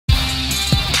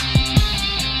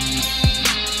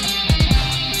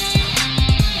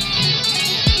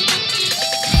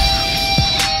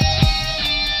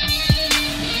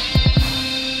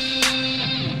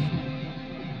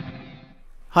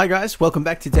Hi guys, welcome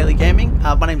back to Daily Gaming.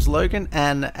 My name's Logan,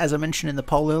 and as I mentioned in the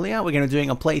poll earlier, we're going to be doing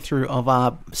a playthrough of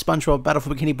SpongeBob Battle for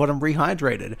Bikini Bottom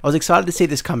Rehydrated. I was excited to see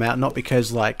this come out, not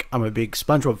because like I'm a big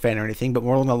SpongeBob fan or anything, but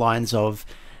more along the lines of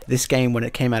this game when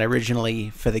it came out originally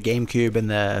for the GameCube and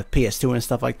the PS2 and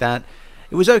stuff like that.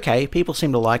 It was okay, people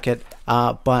seemed to like it,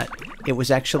 but it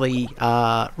was actually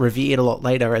revered a lot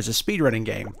later as a speedrunning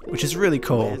game, which is really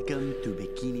cool. Welcome to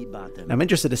Bikini Bottom. I'm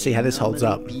interested to see how this holds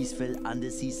up. Peaceful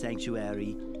undersea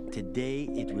sanctuary. Today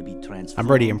it will be transformed. I'm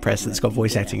already impressed that it's got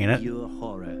voice acting in it. Pure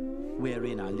horror,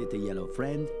 wherein our little yellow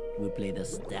friend will play the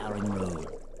starring role.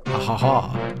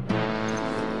 Ahaha.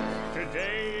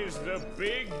 Today is the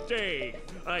big day.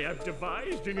 I have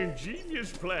devised an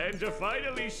ingenious plan to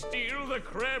finally steal the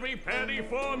Krabby Patty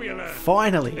formula.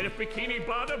 Finally. And if Bikini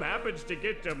Bottom happens to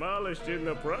get demolished in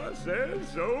the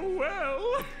process, oh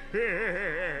well.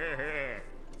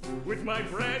 With my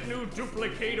brand new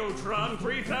Duplicatotron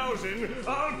 3000,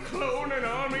 I'll clone an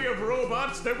army of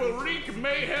robots that will wreak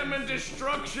mayhem and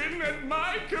destruction at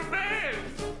my command.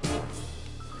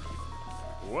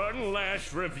 One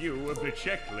last review of the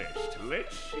checklist.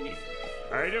 Let's see.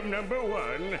 Item number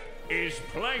 1, is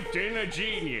Plankton a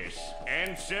genius?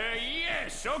 Answer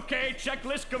yes. Okay,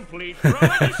 checklist complete. Throw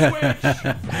in a switch.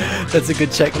 That's a good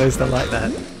checklist, I like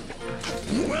that.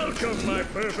 Welcome, my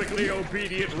perfectly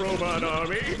obedient robot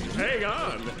army. Hang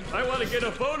on. I want to get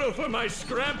a photo for my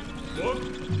scrapbook.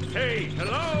 Hey,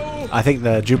 hello? I think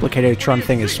the Duplicatotron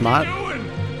thing is smart.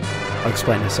 I'll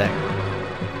explain in a sec.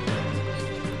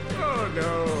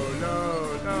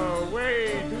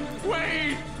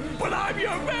 But I'm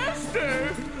your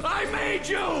master! I made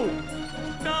you!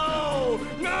 No!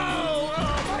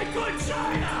 Oh, my good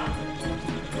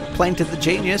China! Plankton the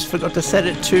genius forgot to set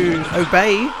it to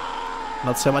obey.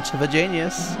 Not so much of a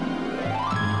genius.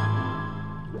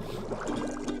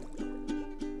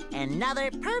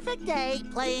 Another perfect day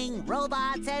playing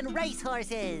robots and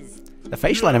racehorses. The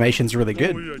facial animation's really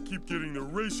good. Only I keep getting the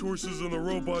racehorses and the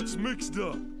robots mixed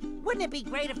up. Wouldn't it be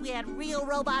great if we had real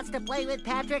robots to play with,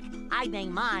 Patrick? I'd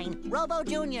name mine Robo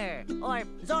Jr. or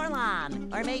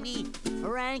Zorlon or maybe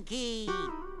Frankie.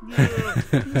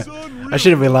 I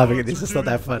shouldn't be laughing at this, it's not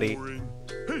that funny.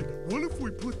 Hey, what if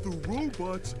we put the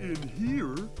robots in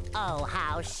here? Oh,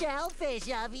 how shellfish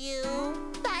of you.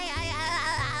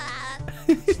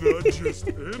 It's not just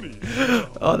any.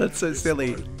 Oh, that's so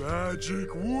silly. It's my magic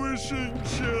wishing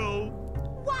shell.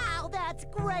 Wow, that's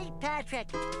great, Patrick.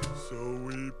 So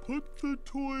we put the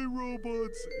toy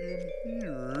robots in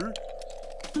here.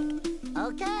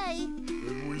 Okay.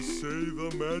 Then we say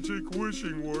the magic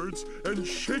wishing words and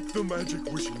shake the magic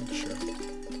wishing shell.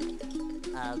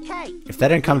 Okay. If they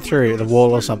don't come through the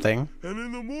wall or something. And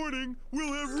in the morning,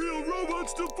 we'll have real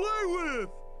robots to play with.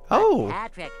 Oh.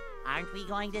 Patrick, aren't we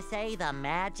going to say the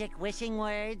magic wishing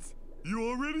words? You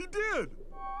already did.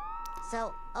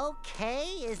 So, okay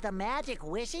is the magic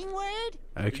wishing word?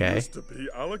 It Okay. used to be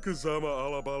Alakazama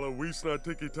Alabala Wisna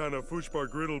Tikitana Fushbar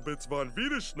Griddlebits von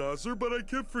Wiederschnauzer, but I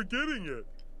kept forgetting it.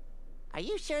 Are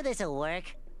you sure this'll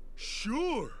work?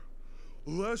 Sure.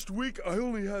 Last week I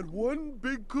only had one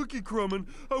big cookie crumb and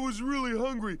I was really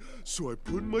hungry, so I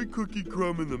put my cookie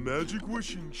crumb in the magic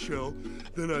wishing shell,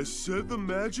 then I said the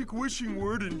magic wishing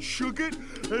word and shook it,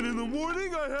 and in the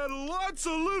morning I had lots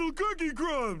of little cookie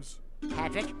crumbs.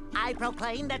 Patrick, I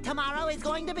proclaim that tomorrow is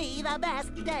going to be the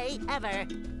best day ever.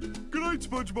 Good night,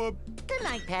 SpongeBob. Good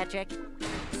night, Patrick.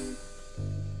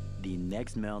 The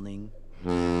next morning.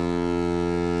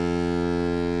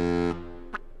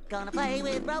 Gonna play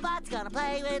with robots, gonna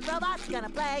play with robots, gonna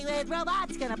play with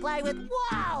robots, gonna play with...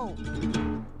 Wow!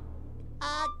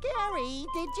 Gary,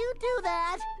 did you do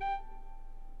that?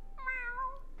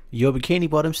 Your Bikini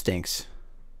Bottom stinks.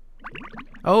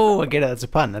 Oh, I get it. That's a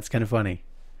pun. That's kind of funny.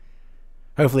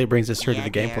 Hopefully it brings us through to the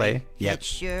gameplay. Yep. It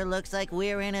sure looks like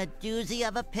we're in a doozy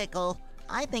of a pickle.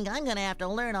 I think I'm gonna have to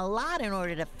learn a lot in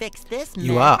order to fix this mess.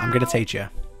 You are. I'm going to teach you.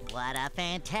 What a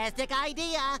fantastic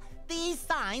idea! These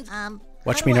signs,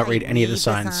 Watch how me do not I read any of the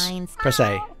read signs. Press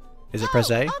A. Is it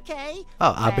press A? Okay.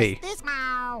 Oh, Press RB. This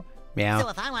meow. Meow. So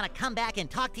if I want to come back and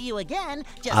talk to you again,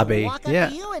 just RB. walk up Yeah.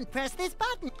 to you and press this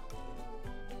button.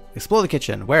 Explore the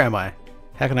kitchen. Where am I?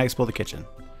 How can I explore the kitchen?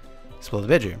 Explore the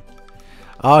bedroom.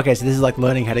 Oh, okay, so this is like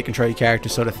learning how to control your character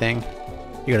sort of thing.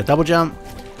 You got a double jump.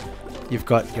 You've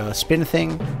got your spin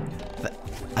thing.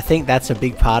 I think that's a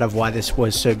big part of why this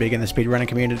was so big in the speedrunning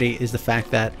community is the fact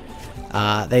that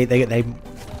they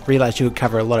realized you could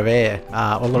cover a lot of air,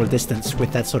 or a lot of distance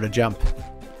with that sort of jump.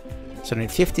 So I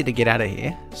need 50 to get out of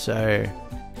here. So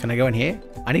can I go in here?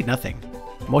 I need nothing.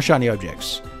 More shiny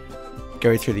objects.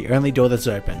 Go through the only door that's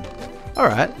open.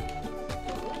 Alright.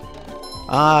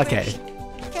 Okay.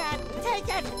 Can't take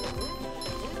it.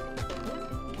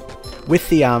 with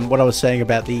the what I was saying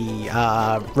about the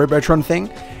Robotron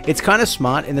thing, it's kind of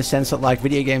smart in the sense that like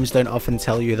video games don't often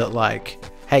tell you that like,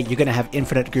 hey, you're gonna have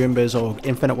infinite Goombas or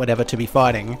infinite whatever to be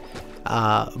fighting,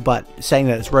 but saying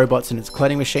that it's robots and it's a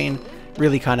cloning machine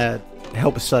really kind of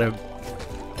helps sort of,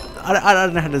 I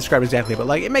don't know how to describe it exactly, but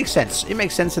like it makes sense. It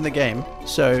makes sense in the game,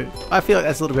 so I feel like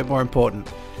that's a little bit more important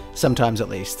sometimes, at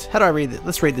least. How do I read it?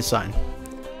 Let's read this sign.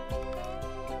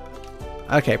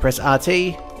 Okay, press RT,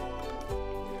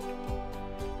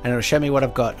 and it'll show me what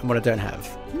I've got and what I don't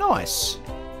have. Nice.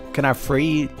 Can I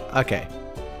free? Okay.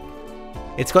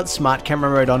 It's got smart camera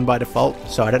mode on by default,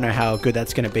 so I don't know how good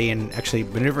that's going to be in actually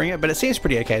maneuvering it, but it seems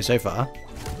pretty okay so far.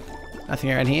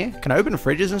 Nothing around here. Can I open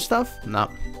fridges and stuff? No.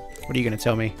 What are you going to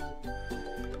tell me?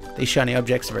 These shiny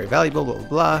objects are very valuable, blah, blah,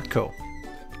 blah. Cool.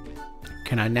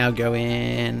 Can I now go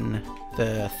in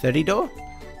the 30 door?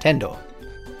 10 door.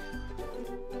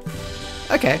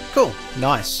 Okay, cool.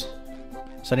 Nice.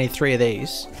 So I need 3 of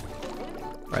these.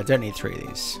 Right, I don't need 3 of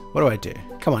these. What do I do?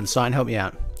 Come on, sign, help me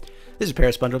out. This is a pair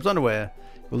of SpongeBob's underwear.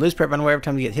 You'll lose pair of underwear every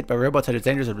time you get hit by robots that are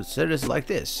dangerous or predators like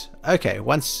this. Okay,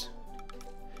 once...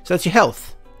 So that's your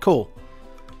health. Cool.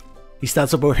 He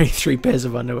starts up already 3 pairs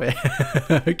of underwear.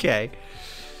 Okay.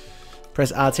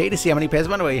 Press RT to see how many pairs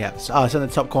of underwear you have. Oh, it's in the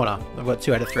top corner. I've got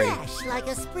 2 out of 3. Fresh like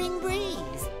a spring breeze.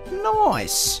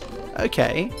 Nice.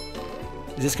 Okay.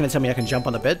 Is this going to tell me I can jump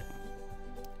on the bed?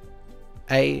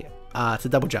 A, to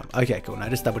double jump. Okay, cool. No,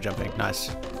 just double jumping.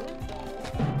 Nice.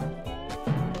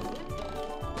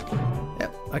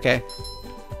 Yep, okay.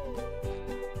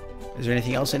 Is there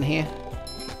anything else in here?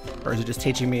 Or is it just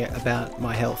teaching me about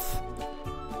my health?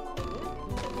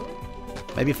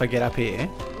 Maybe if I get up here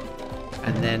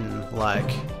and then,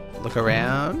 like, look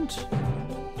around.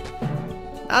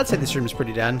 I'd say this room is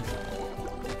pretty done.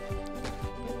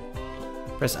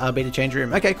 Press RB to change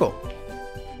room. Okay, cool.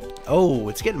 Oh,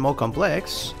 it's getting more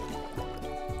complex.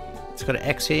 It's got an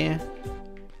X here.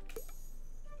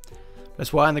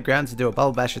 Press Y on the ground to do a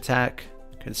bubble bash attack.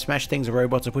 Can smash things or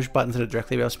robots or push buttons that are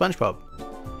directly above SpongeBob.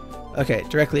 Okay,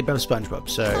 directly above SpongeBob,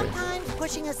 so... Sometimes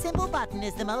pushing a simple button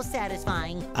is the most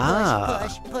satisfying. Ah.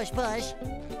 Push, push, push,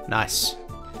 push. Nice.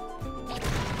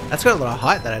 That's got a lot of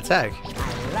height, that attack.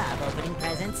 I love opening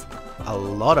presents. A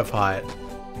lot of height.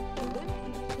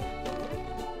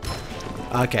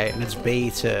 Okay, and it's B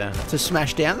to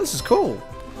smash down. This is cool.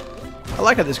 I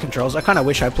like how this controls. I kind of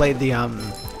wish I played the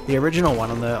original one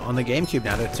on the GameCube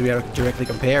now to be able to directly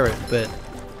compare it, but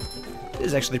it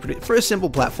is actually pretty... For a simple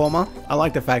platformer, I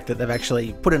like the fact that they've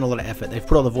actually put in a lot of effort. They've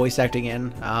put all the voice acting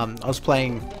in. I was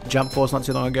playing Jump Force not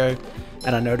too long ago,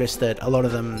 and I noticed that a lot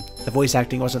of them, the voice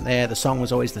acting wasn't there, the song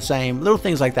was always the same. Little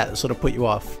things like that sort of put you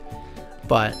off.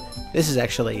 But this is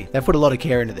actually... They've put a lot of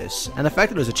care into this. And the fact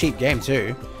that it was a cheap game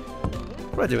too.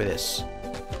 What do I do with this?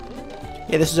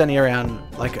 Yeah, this is only around,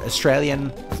 like,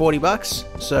 Australian 40 bucks.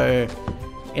 So,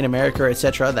 in America,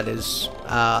 etc., that is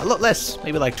a lot less.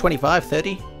 Maybe like 25,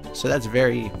 30. So that's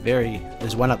very, very...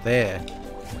 There's one up there.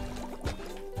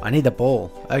 I need the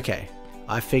ball. Okay.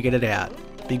 I figured it out.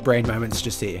 Big brain moments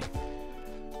just here.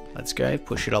 Let's go.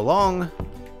 Push it along.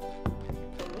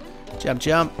 Jump,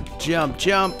 jump, jump,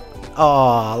 jump.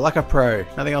 Oh, like a pro.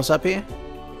 Nothing else up here?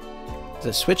 There's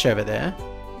a switch over there.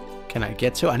 Can I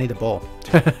get to it? I need the ball.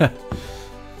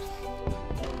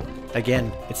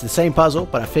 Again, it's the same puzzle,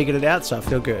 but I figured it out, so I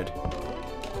feel good.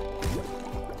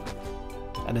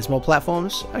 And there's more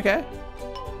platforms. Okay.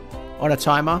 On a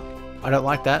timer. I don't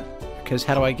like that, because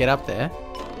how do I get up there?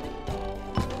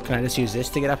 Can I just use this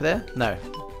to get up there? No.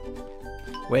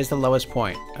 Where's the lowest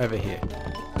point? Over here.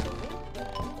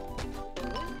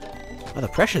 Oh, the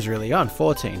pressure's really on.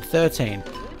 14, 13.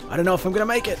 I don't know if I'm going to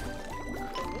make it.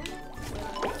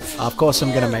 Of course I'm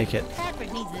going to make it.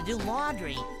 Patrick needs to do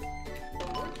laundry.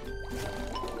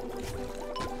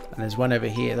 And there's one over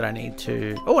here that I need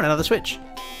to... Oh, and another switch.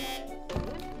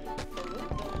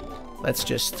 Let's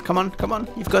just... Come on, come on.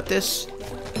 You've got this.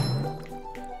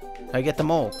 I get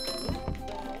them all.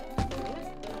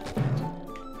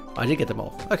 I did get them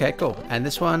all. Okay, cool. And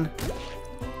this one...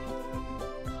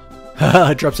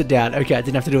 drops it down. Okay, I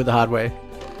didn't have to do it the hard way.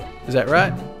 Is that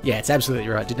right? Yeah, it's absolutely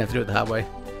right. Didn't have to do it the hard way.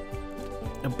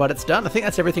 But it's done. I think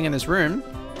that's everything in this room.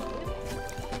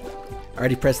 I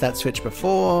already pressed that switch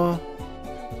before.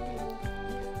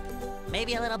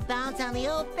 Maybe a little bounce on the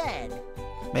old bed.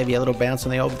 Maybe a little bounce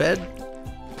on the old bed.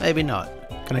 Maybe not.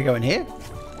 Can I go in here?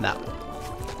 No.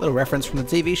 Little reference from the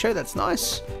TV show. That's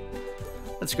nice.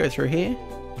 Let's go through here.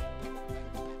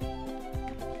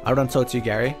 I want to talk to you,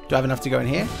 Gary. Do I have enough to go in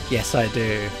here? Yes, I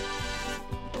do.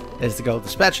 There's the gold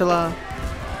spatula.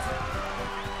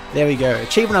 There we go.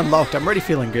 Achievement unlocked. I'm already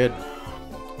feeling good.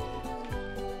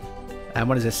 And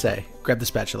what does this say? Grab the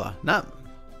spatula. No.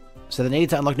 So the need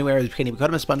to unlock new areas of Bikini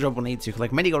Bottom, SpongeBob will need to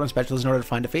collect many golden spatulas in order to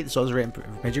find defeat the sorcerer and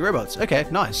magic robots. Okay,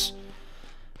 nice.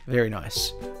 Very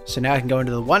nice. So now I can go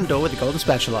into the one door with the golden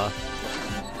spatula.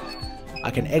 I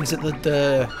can exit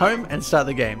the home and start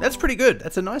the game. That's pretty good.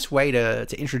 That's a nice way to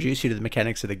introduce you to the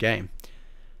mechanics of the game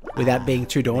without being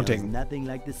too daunting. There's nothing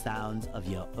like the sounds of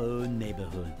your own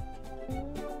neighborhood.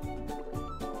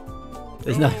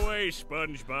 There's Go no... away,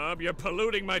 SpongeBob. You're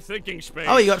polluting my thinking space.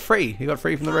 Oh, you got free. You got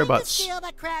free from the robots. Steal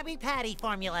the Krabby Patty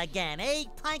formula again, eh,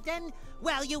 Plankton?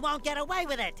 Well, you won't get away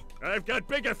with it. I've got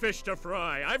bigger fish to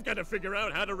fry. I've got to figure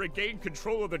out how to regain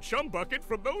control of the chum bucket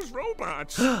from those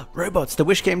robots. Robots, the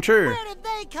wish came true. Where did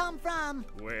they come from?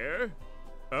 Where?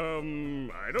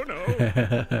 I don't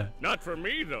know. Not for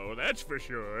me, though, that's for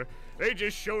sure. They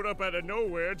just showed up out of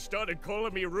nowhere and started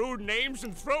calling me rude names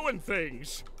and throwing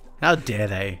things. How dare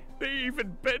they? They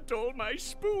even bent all my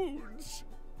spoons.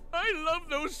 I love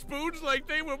those spoons like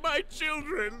they were my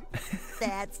children.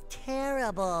 That's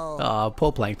terrible. Oh,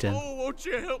 poor Plankton. Oh, won't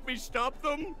you help me stop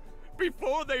them?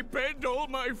 Before they bend all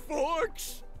my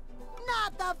forks?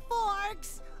 Not the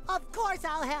forks. Of course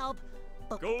I'll help.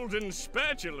 Golden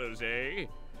spatulas, eh?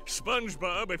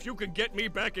 SpongeBob, if you can get me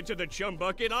back into the chum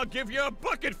bucket, I'll give you a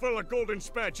bucket full of golden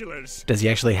spatulas. Does he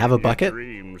actually have a bucket?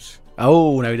 Dreams.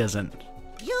 Oh, no he doesn't.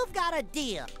 You've got a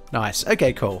deal. Nice.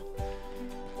 Okay, cool.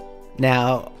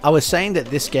 Now, I was saying that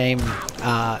this game...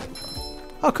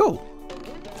 oh, cool.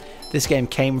 This game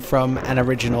came from an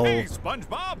original... Hey,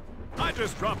 SpongeBob! I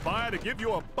just dropped by to give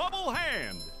you a bubble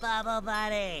hand. Bubble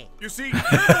Buddy. You see,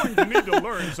 you're going to need to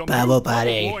learn some Bubble new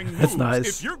Buddy. bubble-blowing That's moves nice.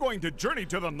 if you're going to journey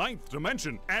to the 9th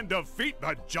dimension and defeat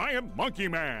the giant monkey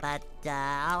man. But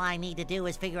all I need to do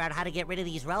is figure out how to get rid of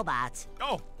these robots.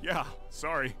 Oh, yeah,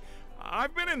 sorry.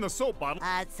 I've been in the soap bottle.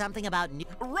 Something about new...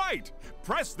 Right!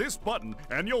 Press this button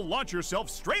and you'll launch yourself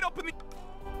straight up in the...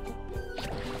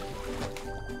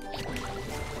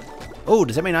 Oh,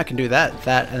 does that mean I can do that,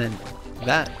 and then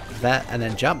that, and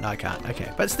then jump? No, I can't.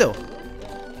 Okay, but still.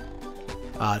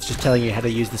 It's just telling you how to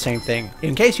use the same thing.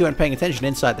 In case you weren't paying attention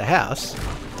inside the house,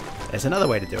 there's another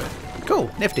way to do it.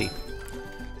 Cool, nifty.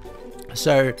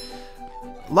 So,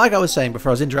 like I was saying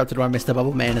before I was interrupted by Mr.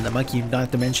 Bubble Man and the Monkey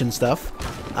 9th Dimension stuff,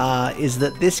 is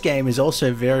that this game is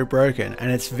also very broken,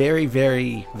 and it's very,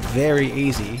 very, very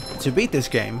easy to beat this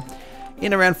game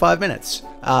in around 5 minutes.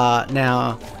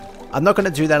 Now, I'm not going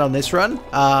to do that on this run,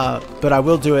 but I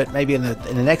will do it maybe in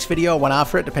the next video or one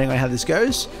after it, depending on how this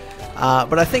goes.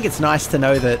 But I think it's nice to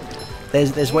know that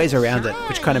there's ways around it,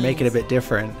 which kind of make it a bit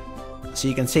different. So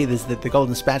you can see there's the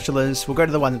golden spatulas. We'll go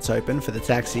to the one that's open for the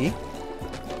taxi.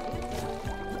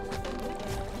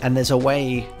 And there's a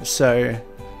way, so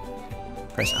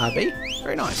press RB.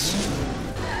 Very nice.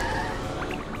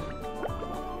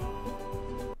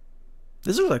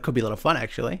 This looks like it could be a lot of fun,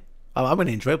 actually. I'm going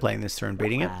to enjoy playing this through and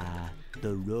beating it.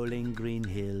 The rolling green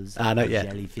hills not of yet.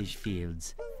 Jellyfish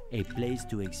Fields. A place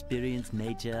to experience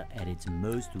nature at its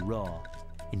most raw,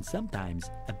 and sometimes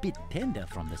a bit tender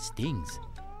from the stings.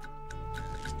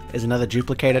 There's another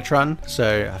duplicator Tron,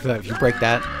 so I feel like if you break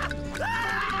that...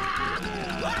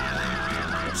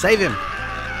 Save him!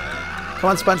 Come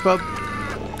on, SpongeBob!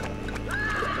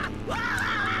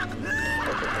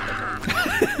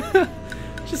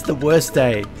 Just the worst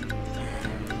day.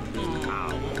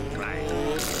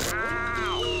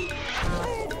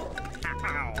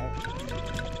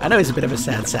 I know he's a bit of a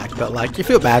sad sack, but like, you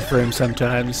feel bad for him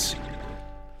sometimes.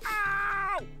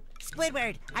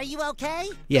 Squidward, are you okay?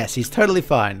 Yes, he's totally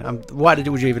fine. Why would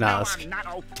you even ask? I'm not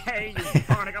okay, you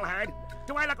barnacle head.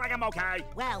 Do I look like I'm okay?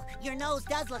 Well, your nose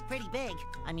does look pretty big.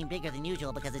 I mean, bigger than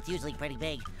usual because it's usually pretty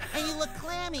big. And you look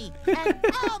clammy. And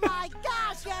oh my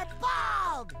gosh, you're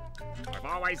bald! I've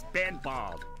always been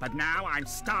bald, but now I'm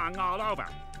stung all over.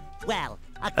 Well,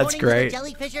 according to great. the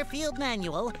Jellyfisher Field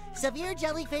Manual, severe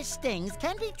jellyfish stings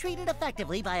can be treated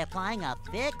effectively by applying a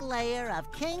thick layer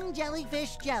of king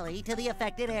jellyfish jelly to the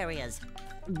affected areas.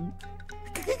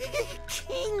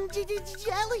 King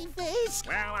jellyfish?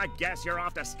 Well, I guess you're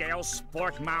off to scale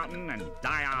Sport Mountain and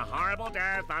die a horrible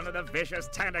death under the vicious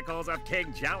tentacles of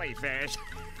King Jellyfish.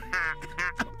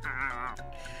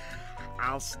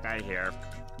 I'll stay here,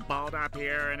 balled up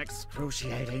here in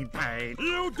excruciating pain.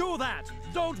 You do that!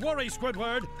 Don't worry,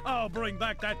 Squidward. I'll bring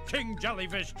back that King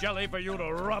Jellyfish jelly for you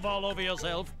to rub all over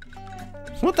yourself.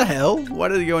 What the hell? Why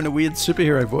did he go in a weird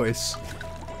superhero voice?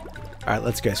 Alright,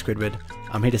 let's go, Squidward.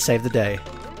 I'm here to save the day.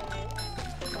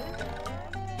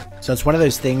 So it's one of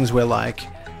those things where, like,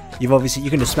 you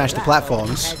can just smash the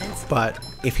platforms, but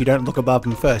if you don't look above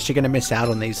them first, you're going to miss out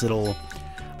on these little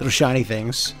shiny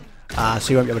things, so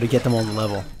you won't be able to get them on the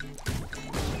level.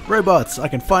 Robots! I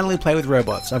can finally play with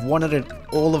robots. I've wanted it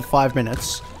all of 5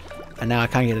 minutes, and now I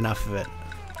can't get enough of it.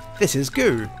 This is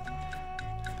goo.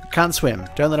 Can't swim.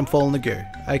 Don't let them fall in the goo.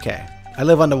 Okay. I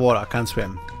live underwater. Can't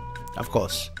swim. Of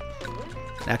course.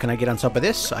 Now can I get on top of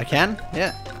this? I can.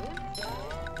 Yeah.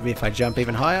 Maybe if I jump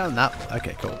even higher? No.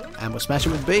 Okay, cool. And we'll smash it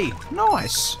with B.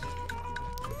 Nice!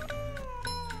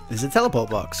 This is a teleport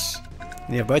box.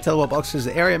 And you have both teleport boxes.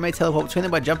 The area may teleport between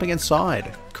them by jumping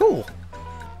inside. Cool.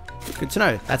 Good to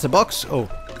know. That's a box. Oh.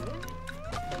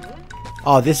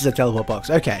 Oh, this is a teleport box.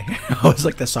 Okay. I was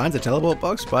like, the sign's a teleport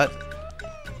box, but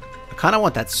I kind of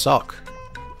want that sock.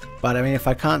 But I mean, if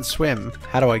I can't swim,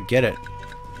 how do I get it?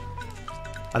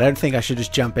 I don't think I should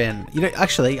just jump in. You know,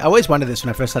 actually, I always wondered this when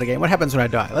I first started a game. What happens when I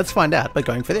die? Let's find out by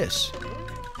going for this.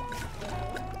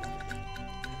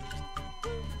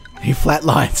 He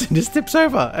flatlines and just tips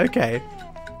over. Okay.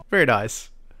 Very nice.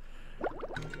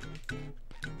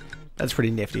 That's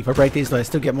pretty nifty. If I break these, do I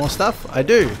still get more stuff? I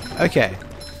do. Okay.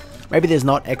 Maybe there's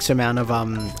not X amount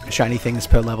of shiny things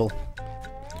per level.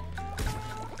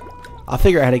 I'll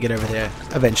figure out how to get over there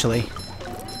eventually.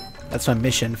 That's my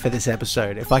mission for this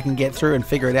episode. If I can get through and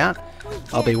figure it out,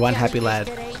 I'll be one happy lad.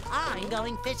 Today, I'm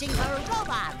going fishing for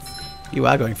robots. You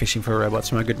are going fishing for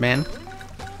robots, my good man.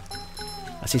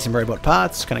 I see some robot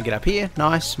parts. Can I get up here?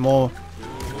 Nice. More.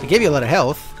 They give you a lot of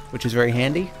health, which is very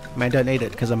handy. I mean, I don't need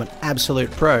it because I'm an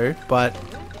absolute pro, but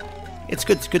it's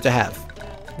good to have.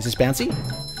 Is this bouncy?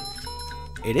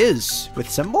 It is, with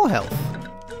some more health.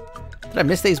 Did I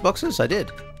miss these boxes? I did.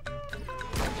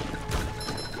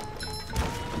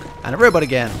 And a robot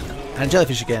again. And a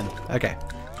jellyfish again. Okay.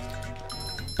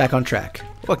 Back on track.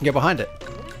 Oh, I can get behind it.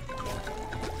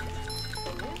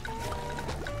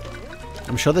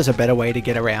 I'm sure there's a better way to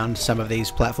get around some of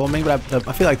these platforming, but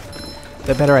I feel like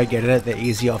the better I get at it, the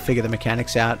easier I'll figure the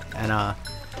mechanics out and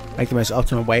make the most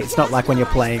optimum way. It's not like when you're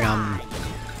playing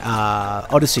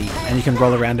Odyssey and you can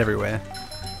roll around everywhere.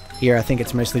 Here I think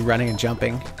it's mostly running and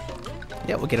jumping.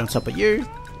 Yeah, we'll get on top of you.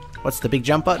 What's the big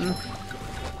jump button?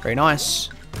 Very nice.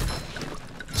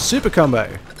 Super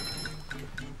combo.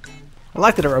 I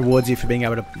like that it rewards you for being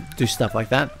able to do stuff like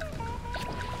that.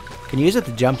 Can you use it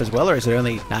to jump as well, or is it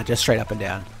only... Nah, just straight up and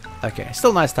down. Okay,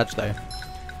 still a nice touch though.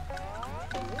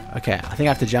 Okay, I think I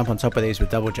have to jump on top of these with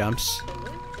double jumps.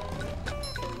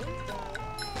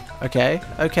 Okay,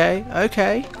 okay,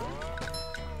 okay.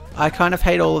 I kind of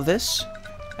hate all of this.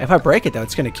 If I break it though,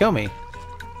 it's going to kill me.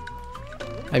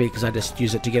 Maybe because I just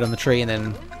use it to get on the tree and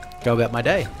then go about my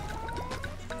day.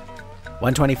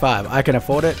 125. I can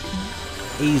afford it.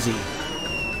 Easy.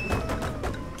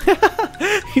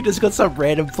 You just got some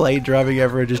random plane driving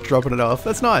over and just dropping it off.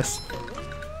 That's nice.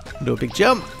 Do a big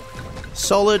jump.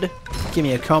 Solid. Give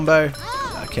me a combo.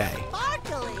 Okay.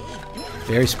 Sparkly.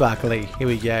 Very sparkly. Here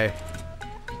we go.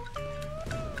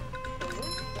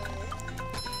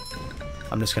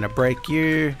 I'm just going to break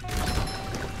you.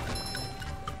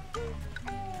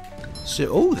 So,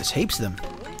 oh, there's heaps of them.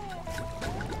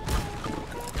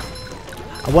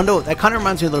 I wonder, that kind of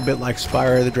reminds me a little bit like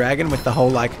Spyro the Dragon with the whole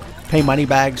like pay money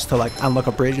bags to like unlock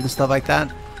a bridge and stuff like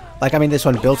that. Like, I mean, this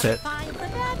one built it.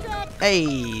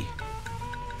 Hey!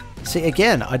 See,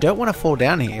 again, I don't want to fall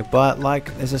down here, but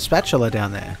like there's a spatula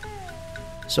down there.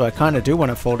 So I kind of do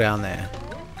want to fall down there.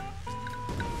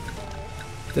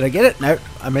 Did I get it? Nope,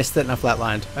 I missed it and I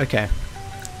flatlined. Okay.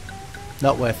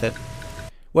 Not worth it.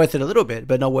 Worth it a little bit,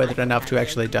 but not worth it enough to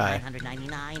actually die.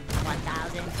 999,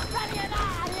 1000. Ready or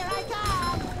not, here I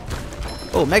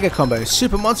come. Oh, mega combo,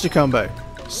 super monster combo.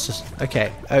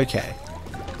 Okay, okay.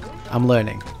 I'm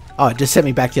learning. Oh, it just sent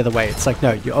me back the other way. It's like,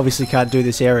 no, you obviously can't do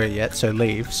this area yet, so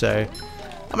leave. So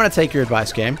I'm gonna take your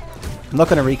advice, game. I'm not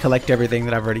gonna recollect everything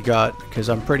that I've already got because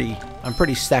I'm pretty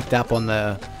stacked up on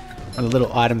the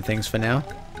little item things for now.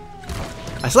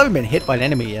 I still haven't been hit by an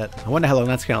enemy yet. I wonder how long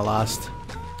that's gonna last.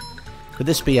 Could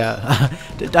this be a...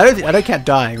 I don't count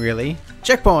dying, really.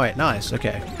 Checkpoint! Nice,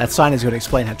 okay. That sign is going to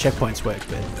explain how checkpoints work,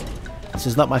 but this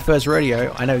is not my first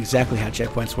rodeo. I know exactly how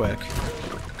checkpoints work.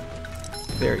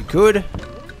 Very good.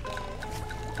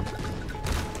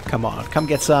 Come on, come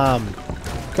get some.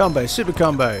 Combo, super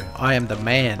combo. I am the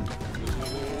man.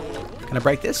 Can I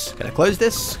break this? Can I close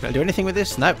this? Can I do anything with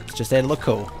this? Nope, it's just there to look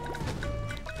cool.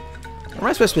 Where am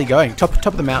I supposed to be going? Top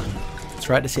of the mountain. That's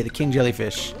right, to see the king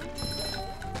jellyfish.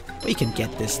 We can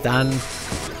get this done.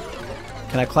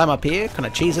 Can I climb up here? Can I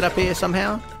cheese it up here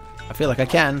somehow? I feel like I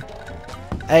can.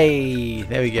 Hey,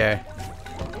 there we go.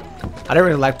 I don't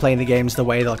really like playing the games the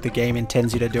way that like the game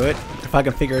intends you to do it. If I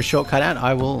can figure a shortcut out,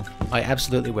 I will. I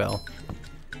absolutely will.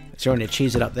 Is there any to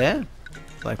cheese it up there?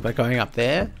 Like by going up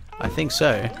there? I think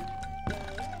so.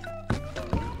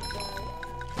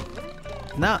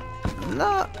 No.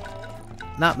 No.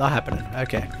 Nope, not happening.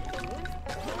 Okay.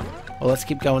 Well, let's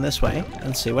keep going this way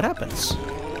and see what happens.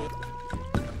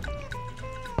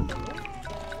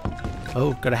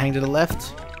 Oh, gotta hang to the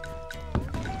left.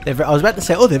 I was about to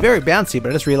say, oh, they're very bouncy, but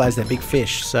I just realized they're big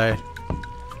fish, so...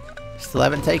 Still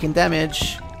haven't taken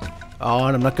damage. Oh,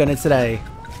 and I'm not gonna today.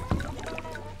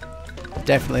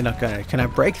 Definitely not gonna. Can I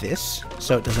break this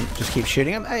so it doesn't just keep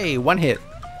shooting him? Hey, one hit.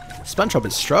 SpongeBob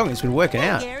is strong. He's been working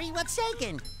out. Gary, what's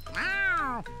shaking?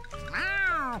 Wow!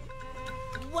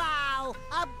 Wow!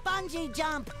 A bungee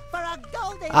jump for a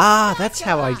golden. Ah, that's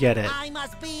how I get it. I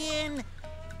must be in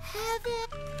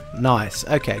heaven. Nice.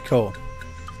 Okay, cool.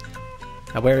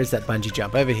 Now, where is that bungee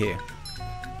jump? Over here.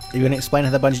 Are you gonna explain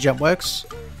how the bungee jump works?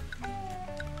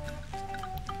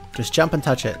 Just jump and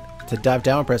touch it. To dive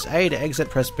down, press A. To exit,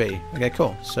 press B. Okay,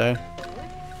 cool. So...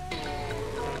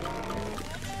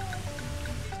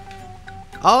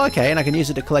 Oh, okay, and I can use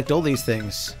it to collect all these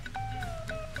things.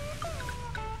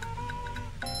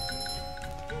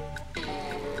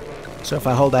 So if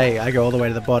I hold A, I go all the way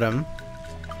to the bottom.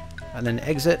 And then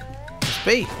exit, press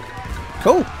B.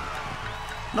 Cool.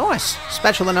 Nice.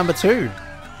 Spatula number 2.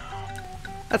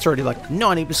 That's already like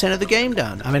 90% of the game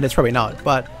done. I mean, it's probably not,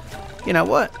 but you know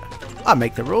what? I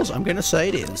make the rules. I'm going to say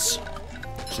it is.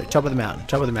 So top of the mountain.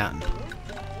 Top of the mountain.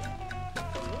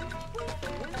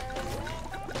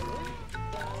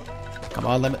 Come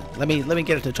on, let me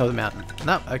get it to the top of the mountain.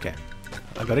 No, okay.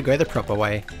 I've got to go the proper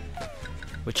way.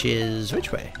 Which is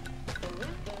which way?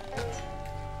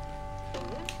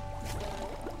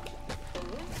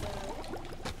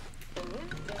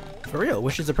 For real,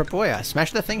 which is the proper way? I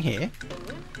smashed the thing here.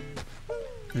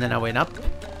 And then I went up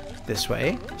this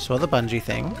way. Saw the bungee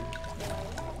thing.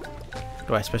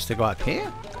 Do I supposed to go up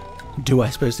here? Do I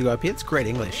supposed to go up here? It's great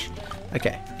English.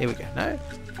 Okay, here we go. No?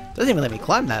 Doesn't even let me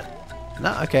climb that.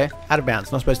 No, okay. Out of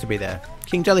bounds. Not supposed to be there.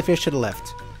 King Jellyfish to the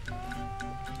left.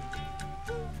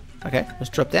 Okay, let's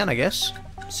drop down, I guess.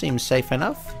 Seems safe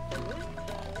enough.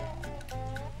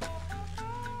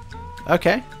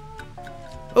 Okay.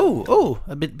 Ooh, ooh,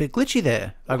 a bit glitchy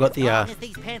there. I got the, As long as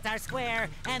these pants are square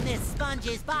and this sponge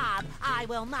is Bob, I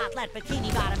will not let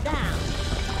Bikini Bottom down.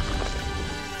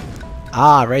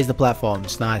 Ah, raise the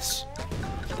platforms. Nice.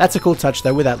 That's a cool touch,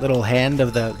 though, with that little hand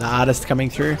of the artist coming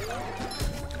through.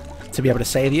 To be able to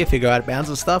save you if you go out of bounds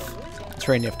and stuff. It's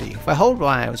very nifty. If I hold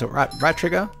my... Was it right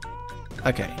trigger?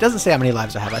 Okay. It doesn't say how many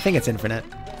lives I have. I think it's infinite.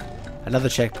 Another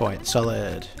checkpoint.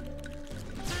 Solid.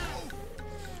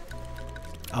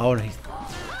 Oh, no.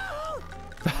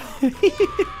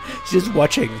 He's just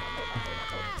watching.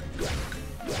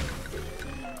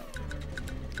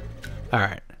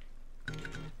 Alright.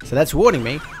 So that's warning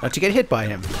me not to get hit by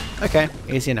him. Okay,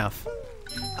 easy enough.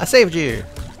 I saved you!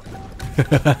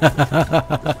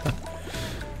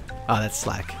 Oh, that's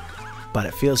slack. But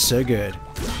it feels so good.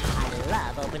 I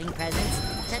love opening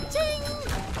presents.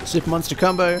 Cha-ching! Super Monster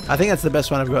Combo. I think that's the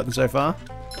best one I've gotten so far.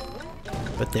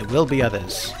 But there will be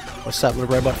others. What's up,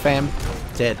 little robot fam?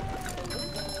 Dead.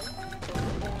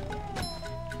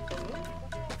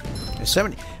 There's so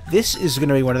many. This is going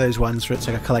to be one of those ones where it's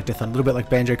like a collectathon, a little bit like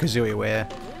Banjo-Kazooie, where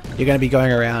you're going to be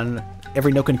going around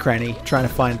every nook and cranny trying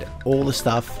to find all the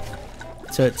stuff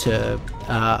to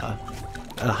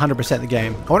 100% the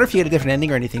game. I wonder if you get a different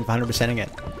ending or anything for 100%ing it.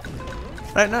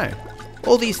 I don't know.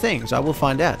 All these things I will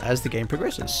find out as the game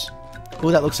progresses. Oh,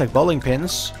 that looks like bowling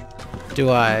pins. Do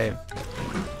I...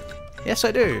 Yes,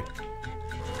 I do.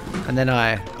 And then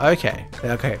I... Okay.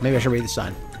 Okay, maybe I should read the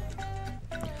sign.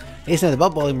 Need to know the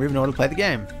bubble bowling move in order to play the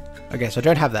game. Okay, so I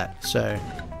don't have that, so...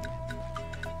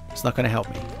 It's not going to help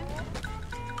me.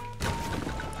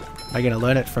 Am I going to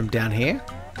learn it from down here?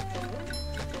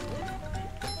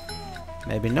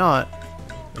 Maybe not.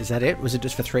 Is that it? Was it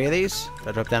just for 3 of these? Did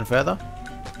I drop down further?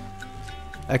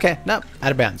 Okay, nope.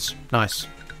 Out of bounds. Nice.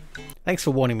 Thanks for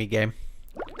warning me, game.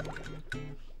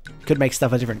 Could make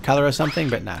stuff a different color or something,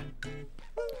 but no.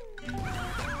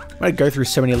 I'm going to go through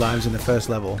so many lives in the first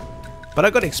level. But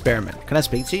I've got to experiment. Can I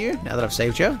speak to you now that I've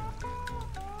saved you?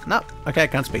 Nope. Okay, I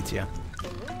can't speak to you.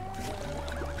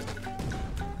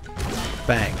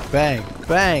 Bang, bang,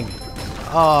 bang.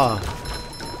 Oh.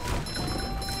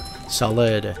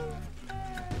 Solid. I've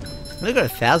only got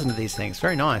 1,000 of these things.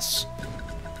 Very nice.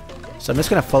 So I'm just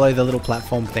going to follow the little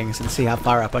platform things and see how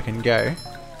far up I can go.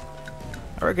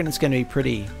 I reckon it's going to be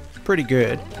pretty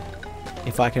good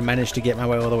if I can manage to get my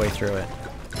way all the way through it.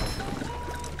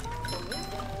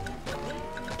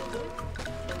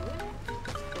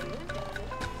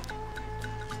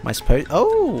 I suppose...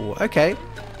 Oh, okay.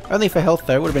 Only for health,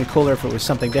 though. Would have been cooler if it was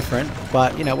something different.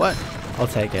 But, you know what? I'll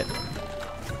take it.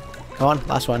 Come on,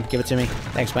 last one. Give it to me.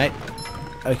 Thanks, mate.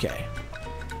 Okay.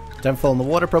 Don't fall in the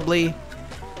water, probably.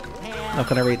 Pants Not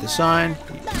gonna read the sign.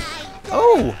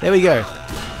 Oh, there we go.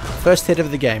 First hit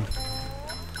of the game.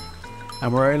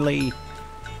 And we're only,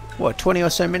 what, 20 or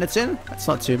so minutes in? That's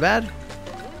not too bad.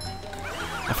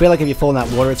 I feel like if you fall in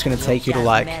that water, it's gonna take you to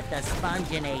like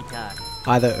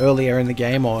either earlier in the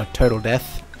game or total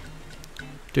death.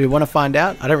 Do we want to find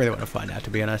out? I don't really want to find out, to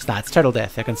be honest. Nah, it's total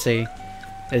death. I can see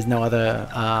there's no other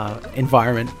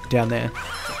environment down there.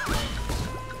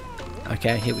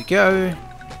 Okay, here we go.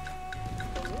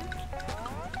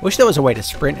 Wish there was a way to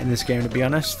sprint in this game, to be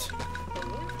honest.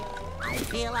 I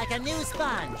feel like a new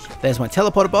sponge. There's my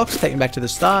teleporter box. Take me back to the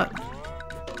start.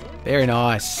 Very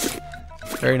nice.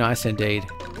 Very nice indeed.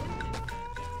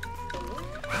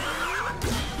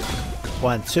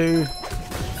 1, 2,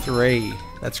 3.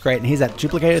 That's great. And here's that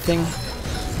duplicator thing.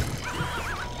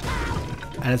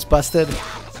 And it's busted.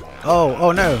 Oh,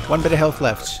 oh no. 1 bit of health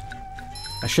left.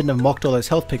 I shouldn't have mocked all those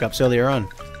health pickups earlier on.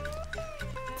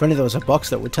 If only there was a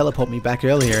box that would teleport me back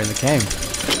earlier in the game.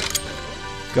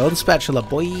 Golden spatula,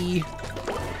 boy.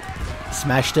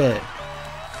 Smashed it.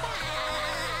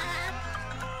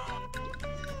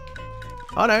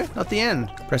 Oh no, not the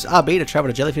end. Press RB to travel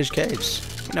to jellyfish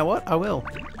caves. You know what? I will.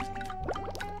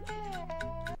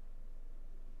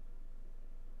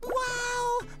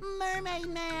 Wow! Mermaid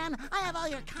Man! I have all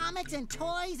your comics and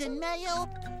toys and mail.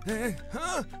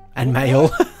 Huh? And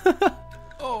mail.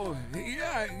 Oh,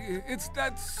 yeah, it's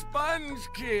that sponge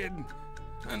kid.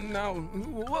 And now,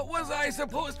 what was I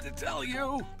supposed to tell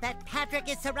you? That Patrick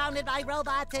is surrounded by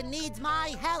robots and needs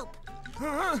my help.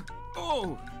 Huh?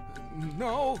 Oh,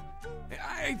 no.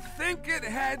 I think it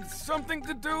had something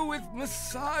to do with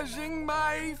massaging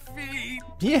my feet.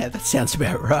 Yeah, that sounds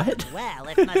about right. Well,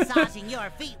 if massaging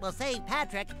your feet will save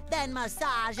Patrick, then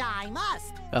massage I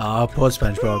must. Oh, poor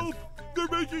SpongeBob. Help!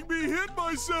 They're making me hit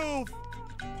myself!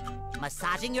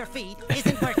 Massaging your feet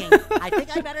isn't working. I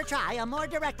think I'd better try a more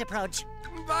direct approach.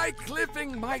 By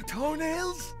clipping my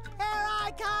toenails? Here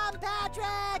I come,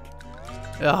 Patrick!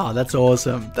 Oh, that's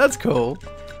awesome. That's cool.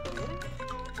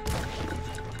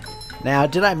 Now,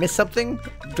 did I miss something?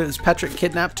 Was Patrick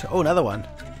kidnapped? Oh, another one.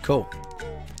 Cool.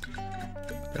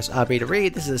 Press RB to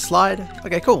read. This is a slide.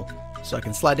 Okay, cool. So I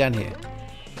can slide down here.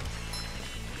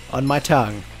 On my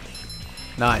tongue.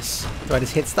 Nice. Do I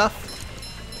just hit stuff?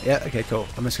 Yeah, okay, cool.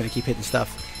 I'm just going to keep hitting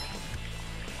stuff.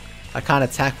 I can't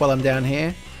attack while I'm down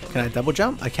here. Can I double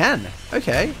jump? I can.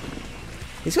 Okay.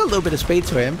 He's got a little bit of speed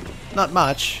to him. Not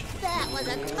much. That was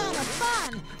a ton of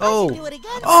fun. Oh. I should do it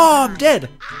again. Oh, I'm dead.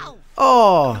 Ow.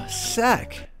 Oh,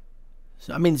 sack.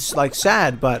 I mean, it's like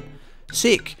sad, but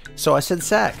sick. So I said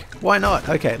sack. Why not?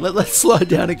 Okay, let's slide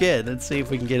down again and see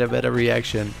if we can get a better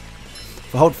reaction.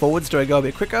 If I hold forwards, do I go a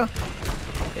bit quicker?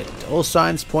 All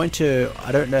signs point to,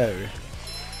 I don't know.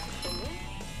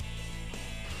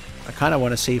 I kind of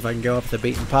want to see if I can go off the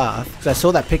beaten path. Because I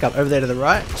saw that pickup over there to the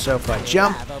right. So if I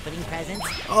jump... Love opening presents.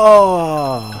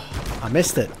 Oh, I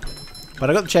missed it. But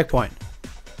I got the checkpoint.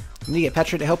 I need to get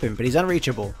Patrick to help him, but he's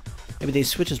unreachable. Maybe these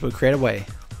switches will create a way.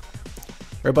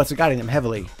 Robots are guiding them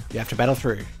heavily. You have to battle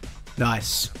through.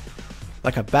 Nice.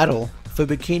 Like a battle for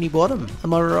Bikini Bottom.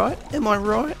 Am I right? Am I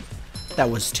right? That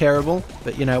was terrible,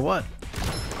 but you know what?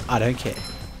 I don't care.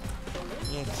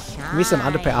 Give me some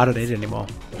underpants. I don't need it anymore.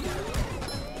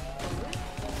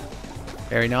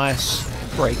 Very nice.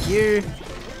 Break you.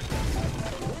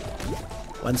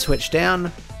 One switch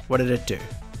down. What did it do?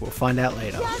 We'll find out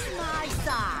later. Just my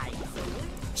size.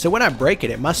 So when I break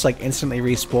it, it must like instantly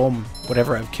respawn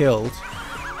whatever I've killed.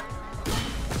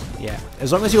 Yeah,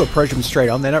 as long as you approach them straight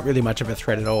on, they're not really much of a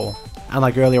threat at all.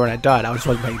 Unlike earlier when I died, I just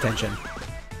wasn't paying attention.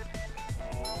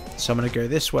 So I'm gonna go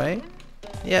this way.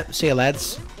 Yep, see you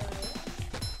lads.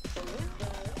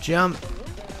 Jump.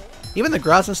 Even the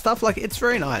grass and stuff, like, it's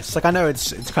very nice. Like, I know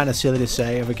it's kind of silly to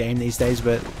say of a game these days,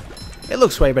 but it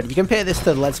looks way better. If you compare this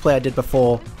to the Let's Play I did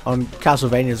before on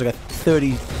Castlevania, it's like a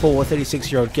 34,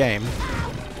 36-year-old game.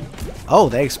 Oh,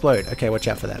 they explode. Okay, watch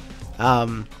out for that.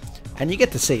 And you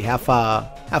get to see how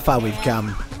far we've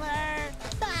come.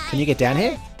 Can you get down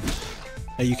here?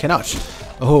 No, you cannot.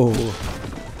 Oh.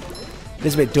 It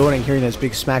is a bit daunting hearing those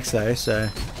big smacks though, so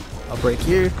I'll break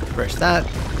you, press that.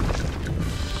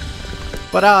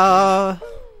 But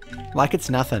like it's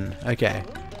nothing. Okay.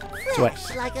 So wait.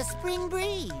 Fresh like a spring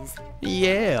breeze.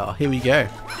 Yeah, here we go.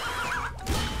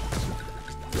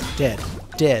 Dead.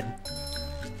 Dead.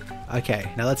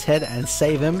 Okay, now let's head and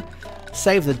save him.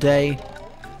 Save the day.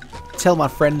 Tell my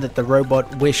friend that the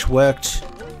robot wish worked.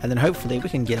 And then hopefully we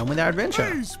can get on with our adventure.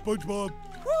 Hey, SpongeBob.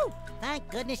 Whew, thank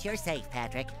goodness you're safe,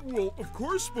 Patrick. Well, of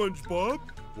course, SpongeBob.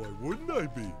 Why wouldn't I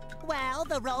be? Well,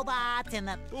 the robots and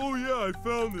the... Oh yeah, I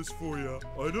found this for you.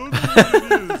 I don't know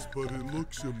what it is, but it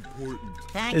looks important.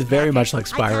 Thanks, It's very Patrick. much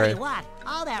like I tell Spyro. you what,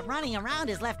 all that running around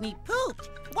has left me pooped.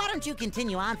 Why don't you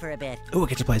continue on for a bit? Oh, I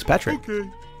get to play as Patrick.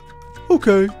 Okay.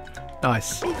 Okay.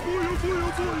 Nice. Oh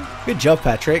boy. Good job,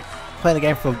 Patrick. Playing the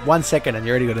game for 1 second and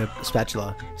you already got a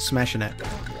spatula. Smashing it.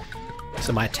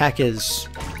 So my attack is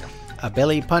a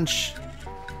belly punch.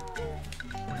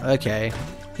 Okay.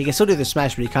 He can still do the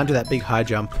smash, but he can't do that big high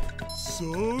jump.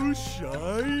 So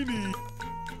shiny.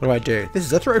 What do? This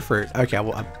is a throw fruit. Okay,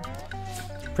 well,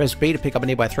 press B to pick up a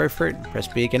nearby throw fruit. Press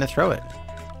B again to throw it.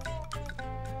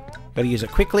 Gotta use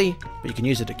it quickly, but you can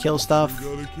use it to kill stuff.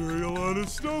 You gotta carry a lot of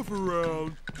stuff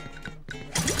around.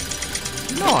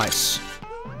 Nice.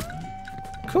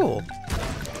 Cool.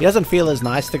 He doesn't feel as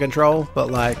nice to control, but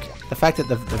like the fact that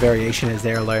the variation is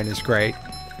there alone is great.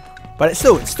 But it's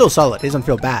still solid. It doesn't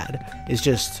feel bad. It's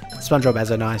just SpongeBob has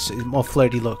a nice, more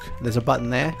floaty look. There's a button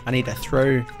there. I need to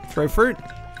throw fruit.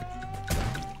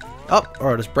 Oh, or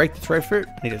I'll just break the throw fruit.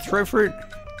 I need to throw fruit.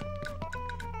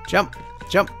 Jump,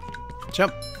 jump,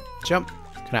 jump, jump.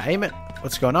 Can I aim it?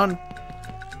 What's going on?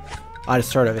 I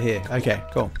just throw it over here. Okay,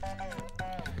 cool.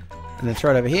 And then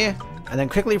throw it over here. And then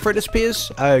quickly before it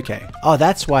disappears. Okay. Oh,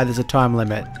 that's why there's a time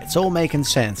limit. It's all making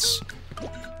sense.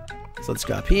 So let's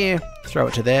go up here. Throw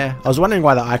it to there. I was wondering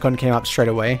why the icon came up straight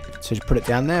away. So just put it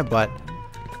down there, but...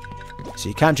 So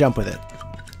you can't jump with it.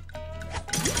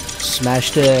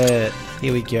 Smashed it.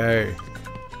 Here we go.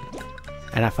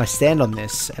 And if I stand on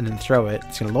this and then throw it,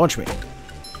 it's going to launch me.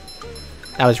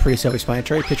 That was pretty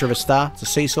self-explanatory. Picture of a star. It's a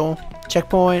seesaw.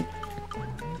 Checkpoint.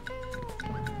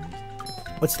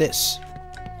 What's this?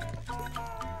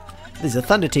 This is a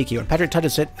thunder tiki. When Patrick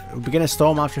touches it, it will begin a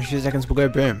storm. After a few seconds will go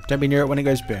boom. Don't be near it when it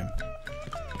goes boom.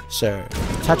 So,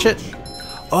 touch it.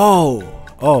 Oh,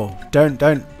 don't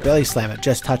belly slam it.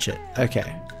 Just touch it.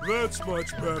 Okay. That's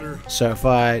much better. So if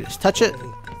I just touch it.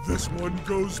 This one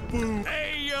goes boom.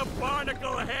 Hey, you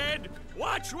barnacle head!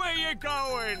 Watch where you're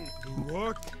going! The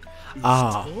Rock is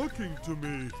Ah. talking to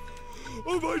me.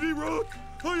 Almighty Rock,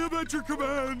 I am at your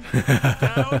command.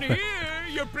 Down here,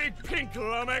 you big pink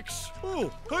lummox!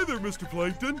 Oh, hi there, Mr.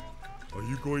 Plankton. Are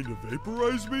you going to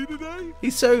vaporize me today?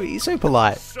 He's so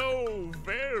polite. So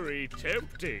very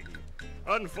tempting.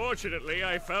 Unfortunately,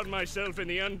 I found myself in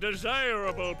the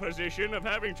undesirable position of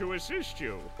having to assist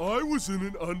you. I was in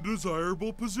an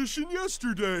undesirable position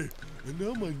yesterday, and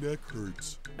now my neck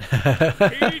hurts.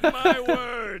 Heed my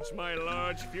words, my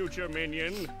large future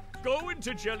minion. Go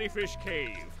into Jellyfish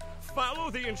Cave.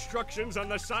 Follow the instructions on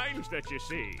the signs that you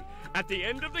see. At the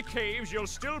end of the caves, you'll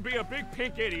still be a big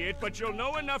pink idiot, but you'll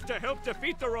know enough to help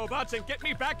defeat the robots and get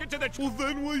me back into the... Well,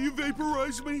 then will you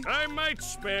vaporize me? I might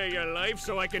spare your life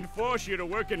so I can force you to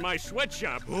work in my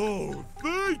sweatshop. Oh,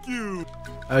 thank you.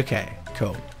 Okay,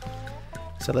 cool.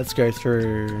 So let's go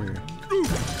through. Ooh.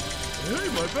 Hey,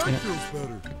 my back feels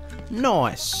better.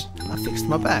 Nice. I fixed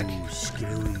my back. Ooh,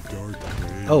 scary dark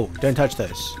cave. Oh, don't touch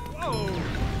those.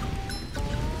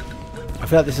 I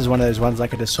feel like this is one of those ones I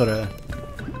could just sort of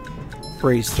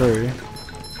breeze through.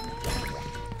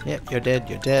 Yep, you're dead,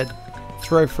 you're dead.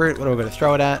 Throw fruit, what are we going to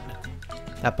throw it at?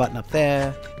 That button up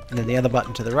there, and then the other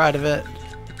button to the right of it.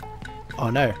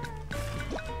 Oh no.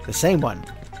 The same one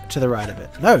to the right of it.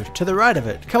 No, to the right of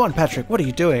it. Come on, Patrick, what are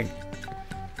you doing?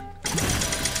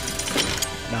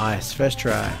 Nice, first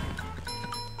try.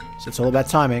 So it's all about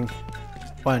timing.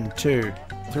 1, 2,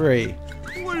 3.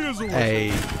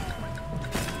 Hey.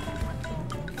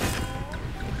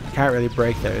 Can't really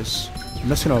break those. I'm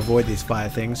just going to avoid these fire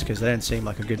things because they don't seem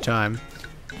like a good time.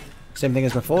 Same thing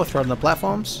as before, throw it on the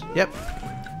platforms. Yep.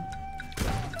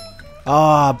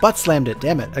 Ah, butt slammed it.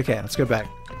 Damn it. Okay, let's go back.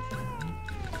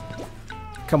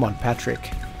 Come on,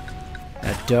 Patrick.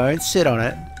 Now don't sit on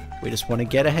it. We just want to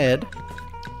get ahead.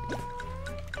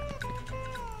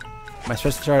 Am I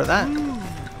supposed to throw it at that?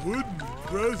 Wooden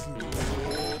present.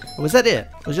 Was that it?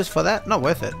 Was just for that? Not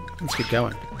worth it. Let's keep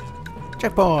going.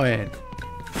 Checkpoint.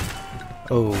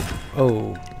 Oh,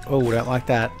 don't like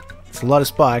that. It's a lot of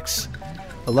spikes.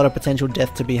 A lot of potential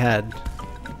death to be had.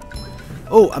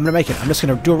 Oh, I'm gonna make it. I'm just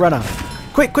gonna do a runner.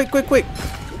 Quick, quick, quick, quick.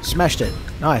 Smashed it.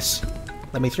 Nice.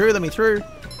 Let me through, let me through.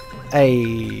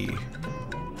 Hey.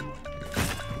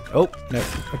 Oh, no.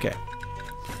 Okay.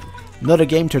 Not a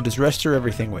game to just rest through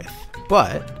everything with.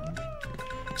 But,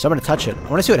 so I'm gonna touch it. I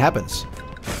wanna see what happens.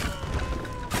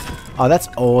 Oh, that's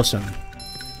awesome.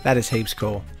 That is heaps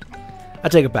cool. I'll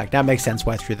take it back. That makes sense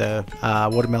why I threw the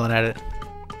watermelon at it.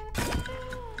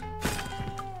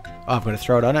 Oh, I'm going to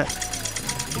throw it on it.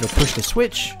 It'll push the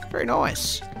switch. Very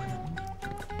nice.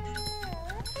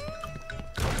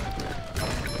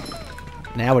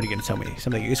 Now what are you going to tell me?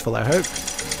 Something useful, I hope.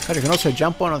 But you can also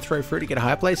jump on and throw fruit to get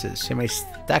higher places. You may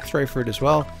stack throw fruit as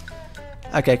well.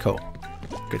 Okay, cool.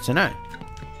 Good to know.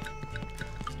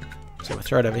 So we'll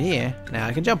throw it over here. Now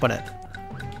I can jump on it.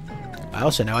 I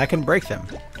also know I can break them.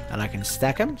 And I can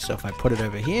stack them. So if I put it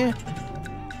over here...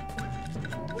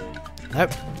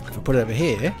 Nope. If I put it over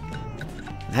here...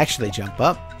 And actually jump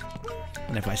up.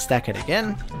 And if I stack it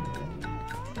again...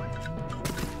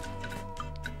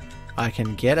 I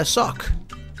can get a sock.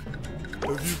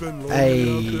 Have you been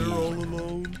lonely out there all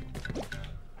alone?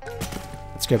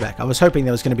 Let's go back. I was hoping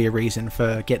there was going to be a reason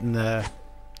for getting the...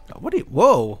 What are you...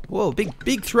 Whoa! Whoa,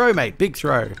 big throw, mate. Big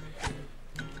throw.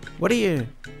 What are you...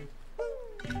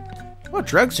 What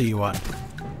drugs are you on?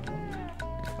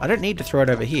 I don't need to throw it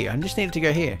over here. I just need it to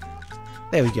go here.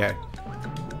 There we go.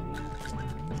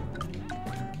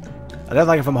 I don't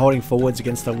like if I'm holding forwards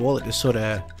against the wall. It just sort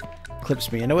of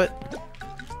clips me into it.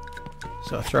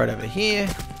 So I'll throw it over here.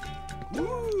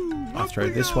 I'll throw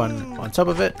this one on top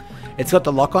of it. It's got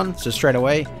the lock on, so straight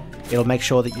away it'll make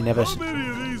sure that you never... How many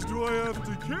of these do I have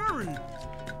to carry?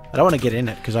 I don't want to get in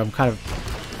it because I'm kind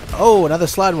of... Oh, another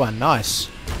slide one. Nice.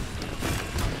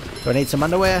 Do I need some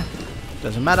underwear?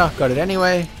 Doesn't matter. Got it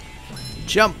anyway.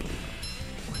 Jump.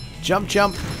 Jump,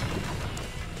 jump.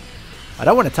 I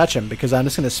don't want to touch them because I'm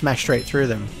just going to smash straight through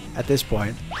them at this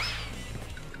point.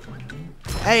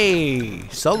 Hey,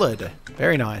 solid.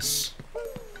 Very nice.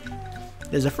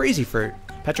 There's a freezy fruit.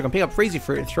 Patrick can pick up freezy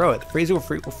fruit and throw it. The freezy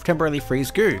fruit will temporarily freeze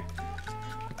goo.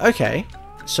 Okay,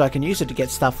 so I can use it to get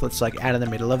stuff that's like out in the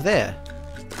middle of there.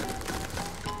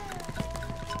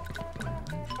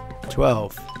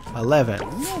 12,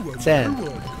 11,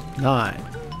 10, 9,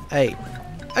 8.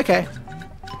 Okay.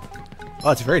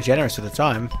 Oh, it's very generous at the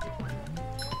time.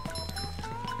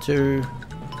 2,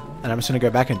 and I'm just going to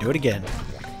go back and do it again.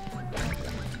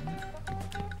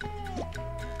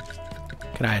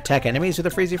 Can I attack enemies with a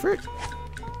freezy fruit?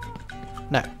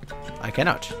 No, I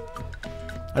cannot.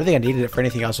 I don't think I needed it for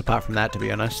anything else apart from that, to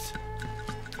be honest.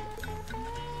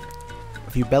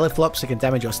 If you belly flops, it can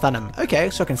damage or stun them.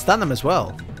 Okay, so I can stun them as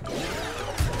well.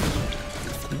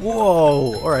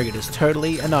 Whoa! Or I can just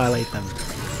totally annihilate them.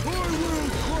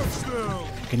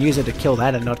 I can use it to kill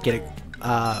that and not get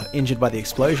injured by the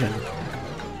explosion.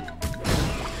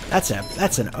 That's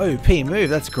an OP move.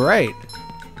 That's great.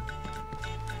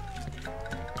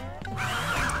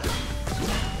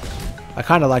 I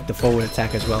kind of like the forward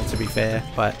attack as well, to be fair,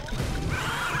 but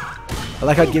I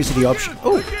like how it gives you the option.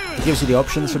 Oh, it gives you the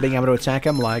options for being able to attack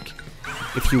him. Like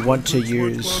if you want to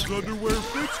use, you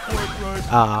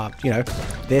know,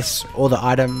 this or the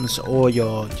items or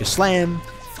your slam.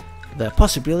 The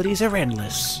possibilities are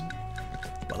endless.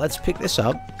 But let's pick this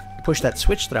up. Push that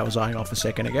switch that I was eyeing off a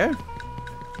second ago.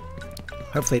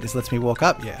 Hopefully it just lets me walk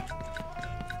up. Yeah.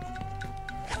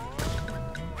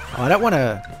 Oh, I don't want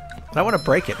to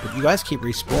break it, but you guys keep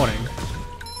respawning.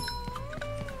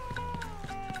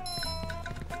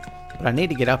 But I need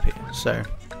to get up here, so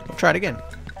I'll try it again.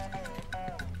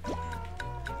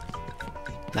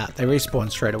 Nah, they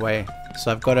respawn straight away,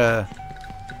 so I've got to...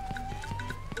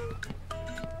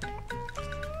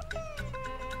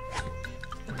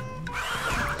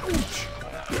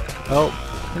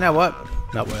 Oh, you know what?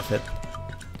 Not worth it.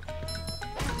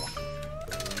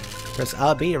 Press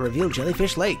RB to reveal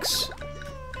jellyfish lakes.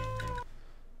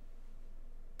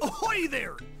 Ahoy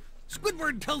there!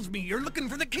 Squidward tells me you're looking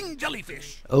for the king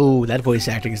jellyfish. Oh, that voice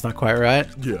acting is not quite right.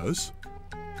 Yes.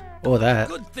 Or that.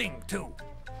 Good thing, too.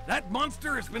 That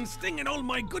monster has been stinging all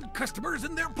my good customers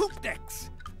in their poop decks.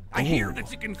 I hear that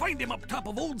you can find him up top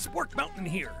of Old Sport Mountain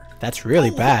here. That's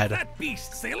really bad. That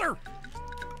beast, sailor.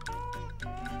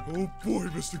 Oh boy,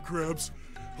 Mr. Krabs.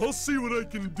 I'll see what I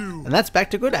can do. And that's back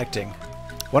to good acting.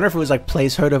 Wonder if it was like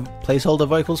placeholder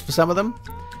vocals for some of them.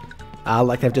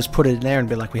 Like they've just put it in there and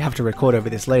be like, we have to record over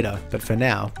this later. But for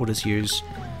now, we'll just use,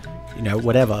 you know,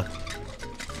 whatever.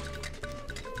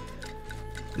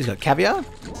 He's got caviar?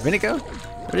 Vinegar?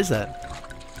 What is that?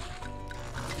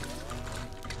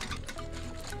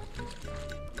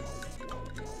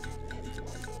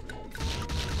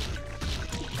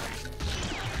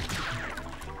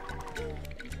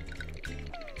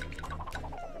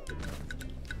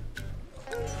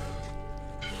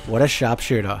 What a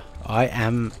sharpshooter. I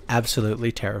am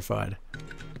absolutely terrified.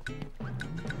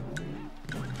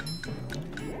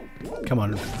 Come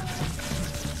on.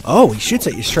 Oh, he shoots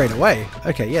at you straight away.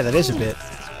 Okay, yeah, that is a bit.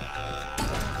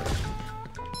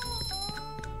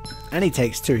 And he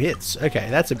takes 2 hits. Okay,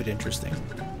 that's a bit interesting.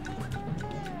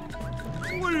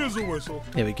 Clean as a whistle.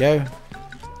 There we go.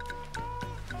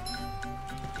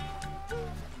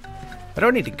 I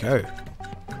don't need to go.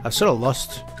 I've sort of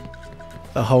lost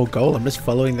the whole goal. I'm just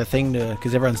following the thing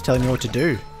because everyone's telling me what to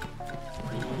do.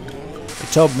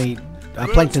 It told me,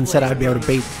 Plankton said I'd be able to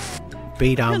beat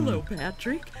Hello,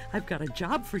 Patrick. I've got a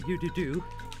job for you to do.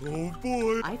 Oh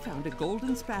boy. I found a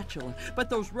golden spatula, but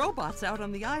those robots out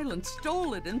on the island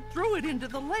stole it and threw it into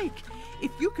the lake.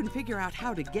 If you can figure out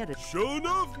how to get it... Show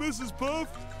enough, Mrs. Puff.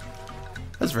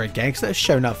 That's very gangster.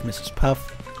 Show enough, Mrs.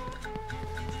 Puff.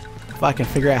 If I can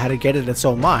figure out how to get it, it's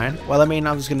all mine. Well, I mean,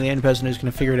 I'm just going to be the only person who's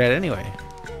going to figure it out anyway.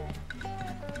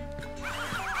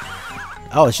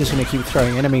 Oh, it's just going to keep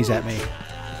throwing enemies at me.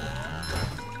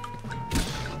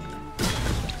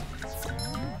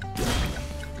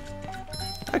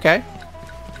 Okay.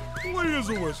 Wait as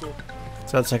a whistle.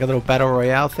 So it's like a little battle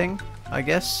royale thing, I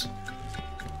guess.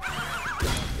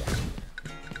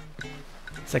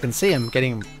 So I can see him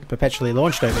getting perpetually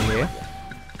launched over here.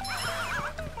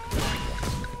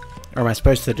 Or am I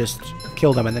supposed to just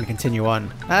kill them and then continue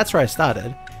on? Ah, that's where I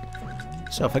started.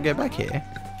 So if I go back here...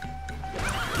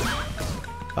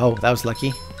 Oh, that was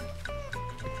lucky.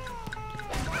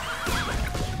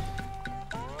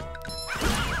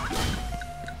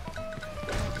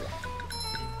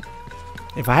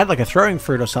 If I had like a throwing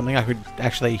fruit or something, I could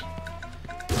actually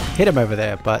hit him over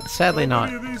there, but sadly not.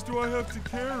 How many of these do I have to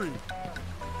carry?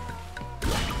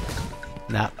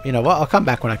 Nah, you know what? I'll come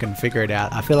back when I can figure it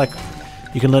out. I feel like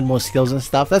you can learn more skills and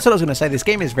stuff. That's what I was going to say. This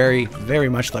game is very, very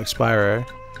much like Spyro.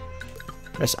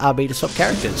 Press RB to swap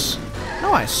characters.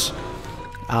 Nice.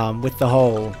 With the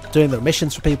whole doing little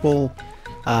missions for people,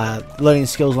 learning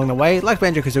skills along the way, like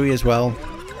Banjo-Kazooie as well.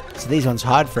 So these ones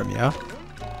hide from you.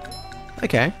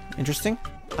 Okay, interesting.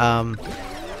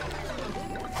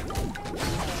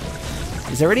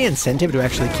 Is there any incentive to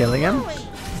actually killing him?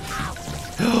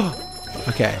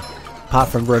 Okay, apart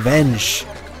from revenge.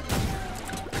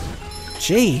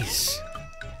 Jeez.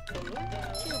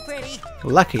 Too pretty.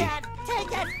 Lucky. Dad, take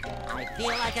it. I feel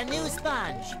like a new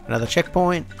sponge. Another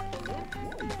checkpoint.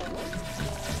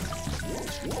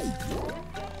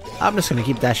 I'm just going to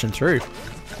keep dashing through.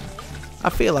 I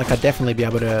feel like I'd definitely be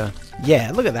able to...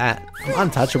 Yeah, look at that. I'm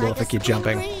untouchable if I keep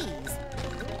jumping.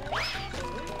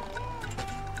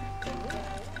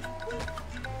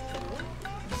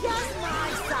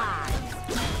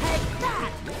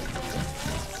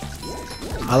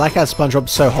 I like how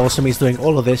SpongeBob's so wholesome. He's doing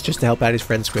all of this just to help out his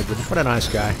friend Squidward. What a nice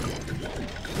guy.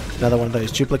 Another one of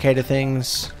those duplicator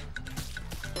things.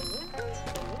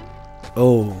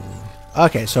 Oh.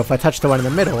 Okay, so if I touch the one in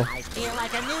the middle, I feel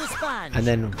like a new sponge. and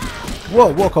then,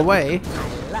 whoa, walk away.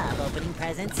 I love opening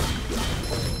presents.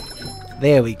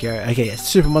 There we go. Okay, yeah,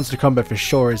 Super Monster Combo for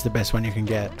sure is the best one you can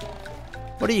get.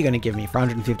 What are you going to give me for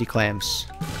 150 clams?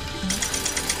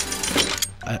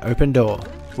 An open door.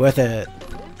 Worth it.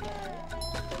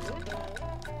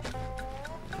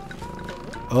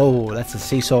 Oh, that's a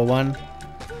seesaw one.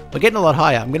 We're getting a lot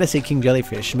higher. I'm going to see King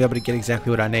Jellyfish and be able to get exactly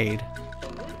what I need.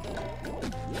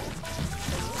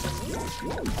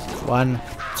 1,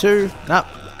 2. Nope.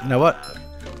 You know what?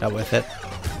 Not worth it.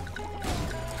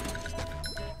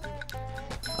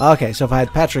 Okay, so if I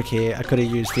had Patrick here, I could have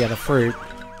used the other fruit.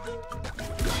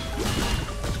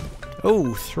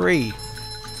 Oh, 3.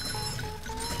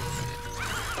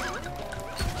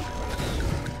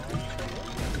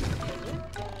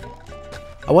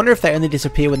 I wonder if they only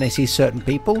disappear when they see certain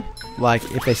people. Like,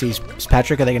 if they see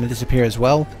Patrick, are they going to disappear as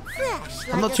well?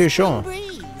 I'm not too sure.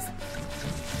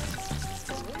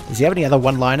 Does he have any other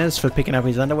one-liners for picking up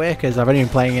his underwear? Because I've only been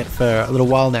playing it for a little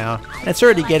while now. And it's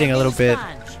already getting a little bit...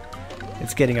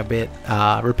 It's getting a bit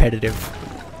repetitive.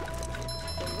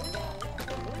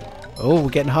 Oh, we're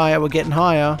getting higher, we're getting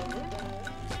higher.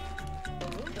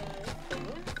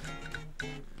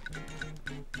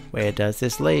 Where does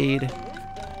this lead?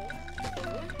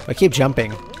 I keep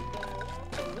jumping.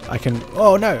 I can...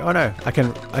 Oh no, oh no. I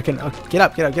can... get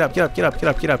up, get up, get up, get up, get up, get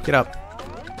up, get up, get up.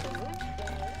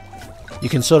 You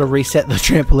can sort of reset the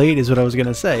trampoline is what I was going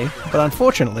to say. But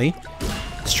unfortunately,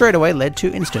 straight away led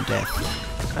to instant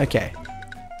death. Okay.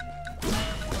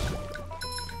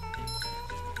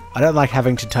 I don't like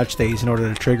having to touch these in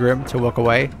order to trigger him to walk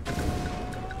away.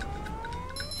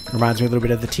 Reminds me a little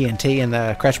bit of the TNT in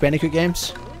the Crash Bandicoot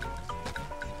games.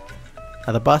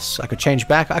 Another bus. I could change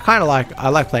back. I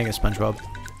like playing as SpongeBob.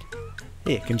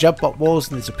 Here, can jump up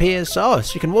walls and disappears. Oh,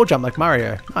 so you can wall jump like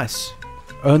Mario. Nice.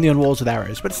 Only on walls with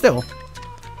arrows, but still.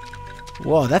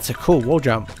 Whoa, that's a cool wall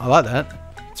jump. I like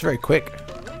that. It's very quick.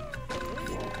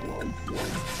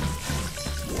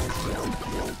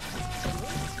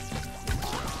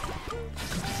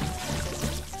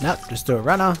 Nope, just do a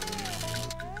runner.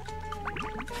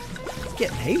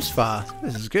 Getting heaps far.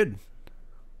 This is good.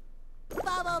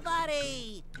 Bubble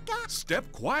Buddy!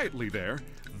 Step quietly there.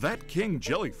 That king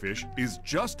jellyfish is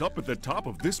just up at the top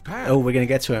of this path. Oh, we're gonna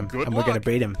get to him, Good and we're gonna luck.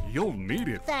 beat him. You'll need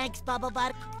it. Thanks, Bubble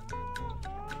Butt.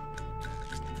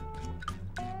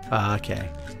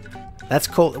 Okay. That's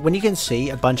cool. When you can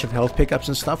see a bunch of health pickups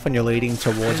and stuff when you're leading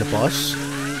towards a boss,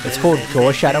 it's called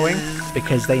gore shadowing,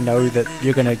 because they know that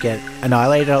you're gonna get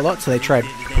annihilated a lot, so they try to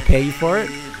prepare you for it.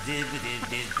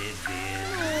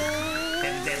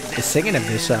 The singing of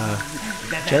this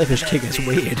jellyfish king is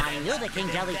weird. I knew the king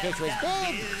jellyfish was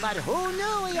big, but who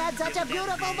knew he had such a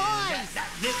beautiful voice?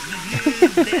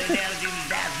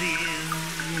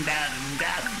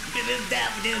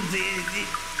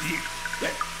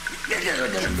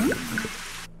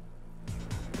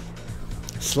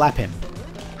 Slap him.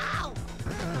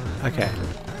 Okay.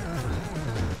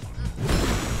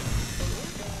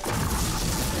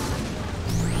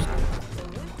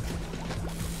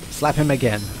 Slap him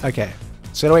again. Okay.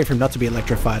 So get away from him not to be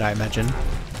electrified, I imagine.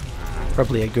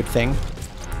 Probably a good thing.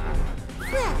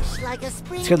 Fresh like a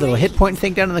spring It's got a little hit breeze. point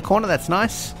thing down in the corner. That's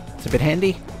nice. It's a bit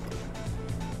handy.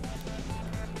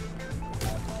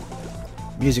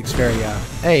 Music's very,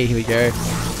 hey, here we go.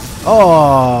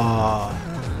 Oh!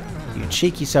 You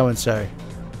cheeky so-and-so.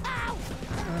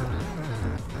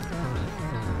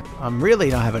 I'm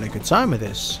really not having a good time with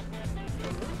this.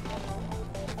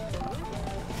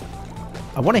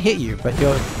 I want to hit you, but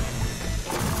you're...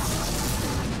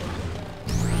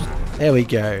 There we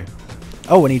go.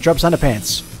 Oh, and he drops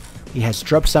underpants. He has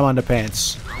dropped some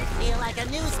underpants. I feel like a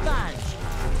new sponge.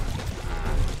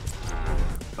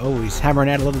 Oh, he's hammering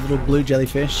out a little blue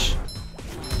jellyfish.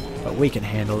 But we can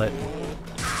handle it.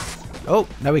 Oh,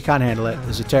 no, we can't handle it.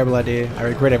 This is a terrible idea. I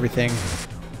regret everything.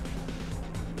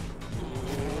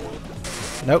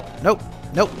 Nope, nope,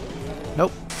 nope,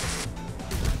 nope.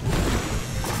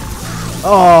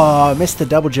 Oh, I missed the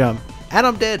double jump. And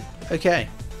I'm dead. Okay.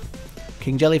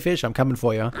 King Jellyfish, I'm coming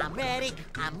for you. I'm ready,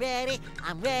 I'm ready,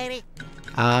 I'm ready.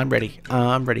 I'm ready.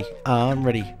 I'm ready. I'm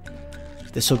ready.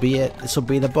 This'll be it. This'll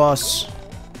be the boss.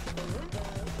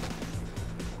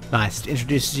 Nice.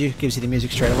 Introduces you, gives you the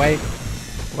music straight away.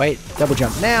 Wait, double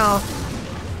jump now.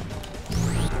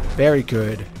 Very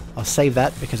good. I'll save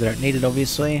that because I don't need it,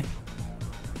 obviously.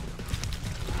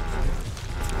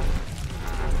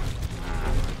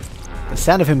 The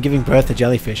sound of him giving birth to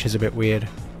jellyfish is a bit weird.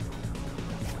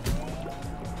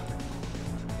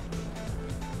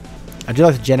 I do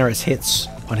like the generous hits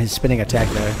on his spinning attack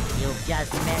though. You've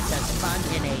just met the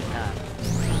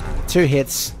Sponginator. 2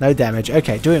 hits, no damage.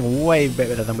 Okay, doing way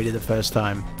better than we did the first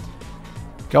time.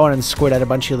 Go on and squid out a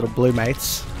bunch of your little blue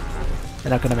mates. They're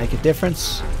not going to make a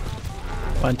difference.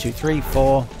 1, 2, 3,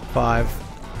 4, 5,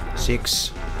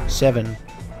 6, 7.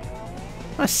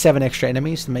 Nice 7 extra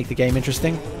enemies to make the game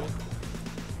interesting.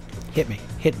 Hit me,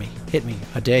 hit me, hit me.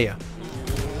 I dare you.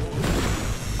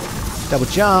 Double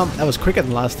jump. That was quicker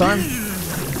than last time.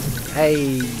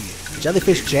 Hey,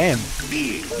 jellyfish jam.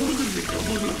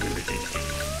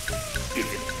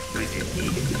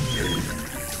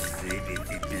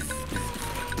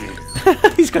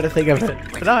 He's got to think of it.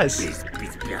 Nice.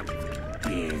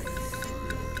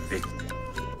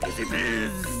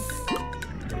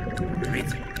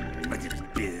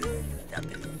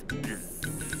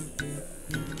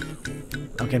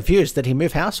 I'm confused. Did he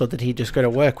move house or did he just go to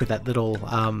work with that little,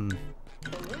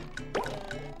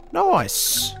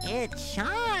 Nice. It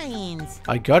shines.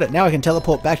 I got it. Now I can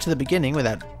teleport back to the beginning with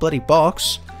that bloody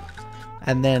box.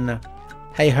 And then,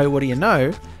 hey ho, what do you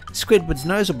know? Squidward's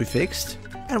nose will be fixed.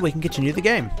 And we can continue the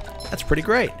game. That's pretty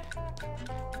great.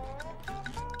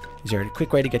 Is there a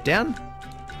quick way to get down?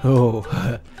 Oh,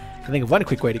 I think of one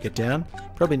quick way to get down.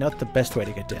 Probably not the best way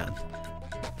to get down.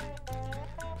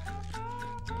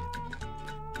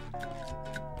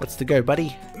 What's the go,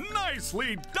 buddy?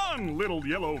 Nicely done, little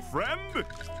yellow friend.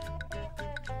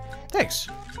 Thanks.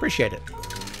 Appreciate it.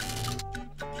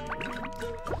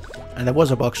 And there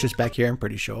was a box just back here, I'm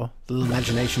pretty sure. The little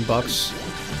imagination box.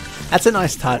 That's a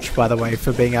nice touch, by the way,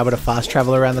 for being able to fast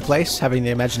travel around the place, having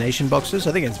the imagination boxes.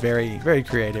 I think it's very, very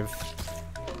creative.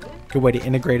 Good way to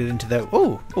integrate it into the...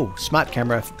 Ooh, smart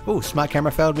camera. Ooh, smart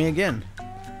camera failed me again.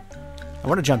 I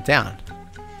want to jump down.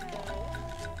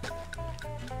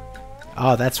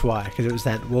 Oh, that's why, because it was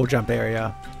that wall jump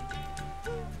area.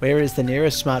 Where is the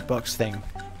nearest smart box thing?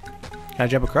 Can I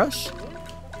jump across?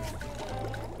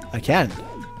 I can.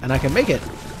 And I can make it.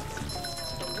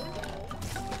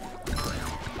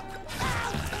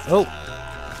 Oh.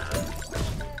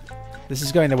 This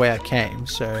is going the way I came,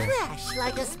 so... Fresh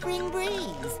like a spring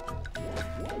breeze.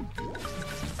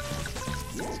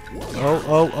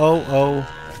 Oh.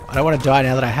 I don't want to die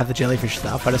now that I have the jellyfish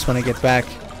stuff. I just want to get back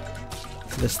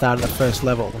to the start of the first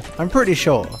level. I'm pretty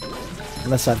sure,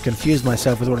 unless I've confused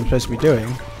myself with what I'm supposed to be doing,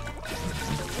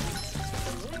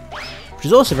 which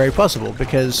is also very possible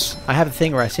because I have a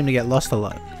thing where I seem to get lost a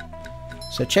lot.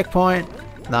 So checkpoint,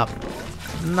 nope,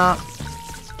 nope.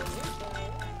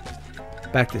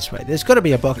 Back this way. There's got to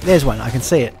be a box. There's one. I can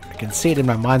see it. I can see it in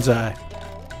my mind's eye.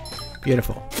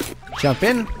 Beautiful. Jump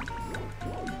in.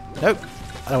 Nope.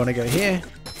 I don't want to go here.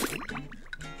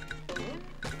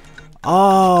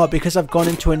 Oh, because I've gone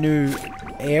into a new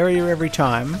area every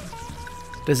time.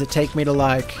 Does it take me to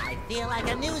like... I feel like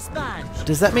a new sponge.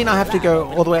 Does that mean I have to go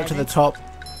all the way up to the top?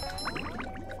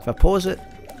 If I pause it.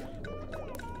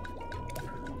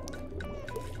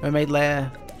 Mermaid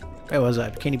lair. Where was I?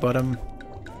 Bikini Bottom.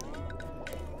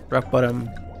 Rock bottom.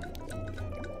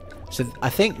 So I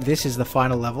think this is the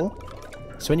final level.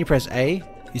 So when you press A,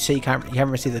 you see you haven't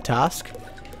received the task,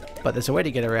 but there's a way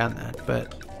to get around that.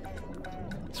 But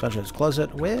SpongeBob's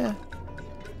closet, where?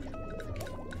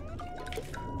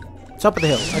 Top of the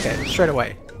hill. Okay, straight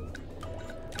away.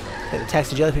 Hit the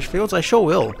taxi jellyfish fields. I sure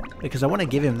will, because I want to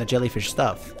give him the jellyfish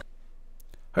stuff.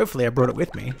 Hopefully, I brought it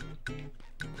with me.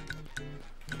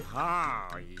 Oh,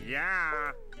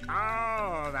 yeah.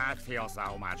 Oh, that feels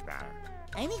so much better.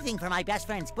 Anything for my best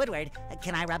friend Squidward.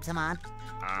 Can I rub some on?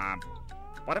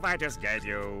 What if I just gave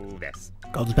you this?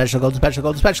 Golden spatula, golden spatula,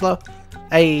 golden spatula.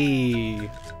 Hey.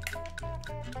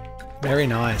 Very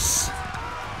nice.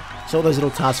 So all those little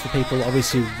tasks for people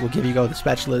obviously will give you golden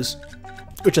spatulas,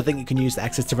 which I think you can use to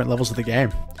access different levels of the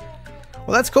game.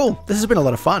 Well, that's cool. This has been a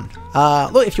lot of fun.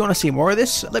 Look, if you want to see more of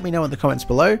this, let me know in the comments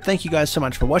below. Thank you guys so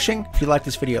much for watching. If you like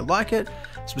this video, like it.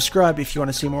 Subscribe if you want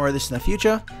to see more of this in the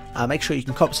future. Make sure you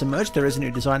can cop some merch. There is a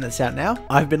new design that's out now.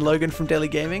 I've been Logan from Daily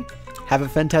Gaming. Have a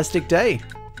fantastic day.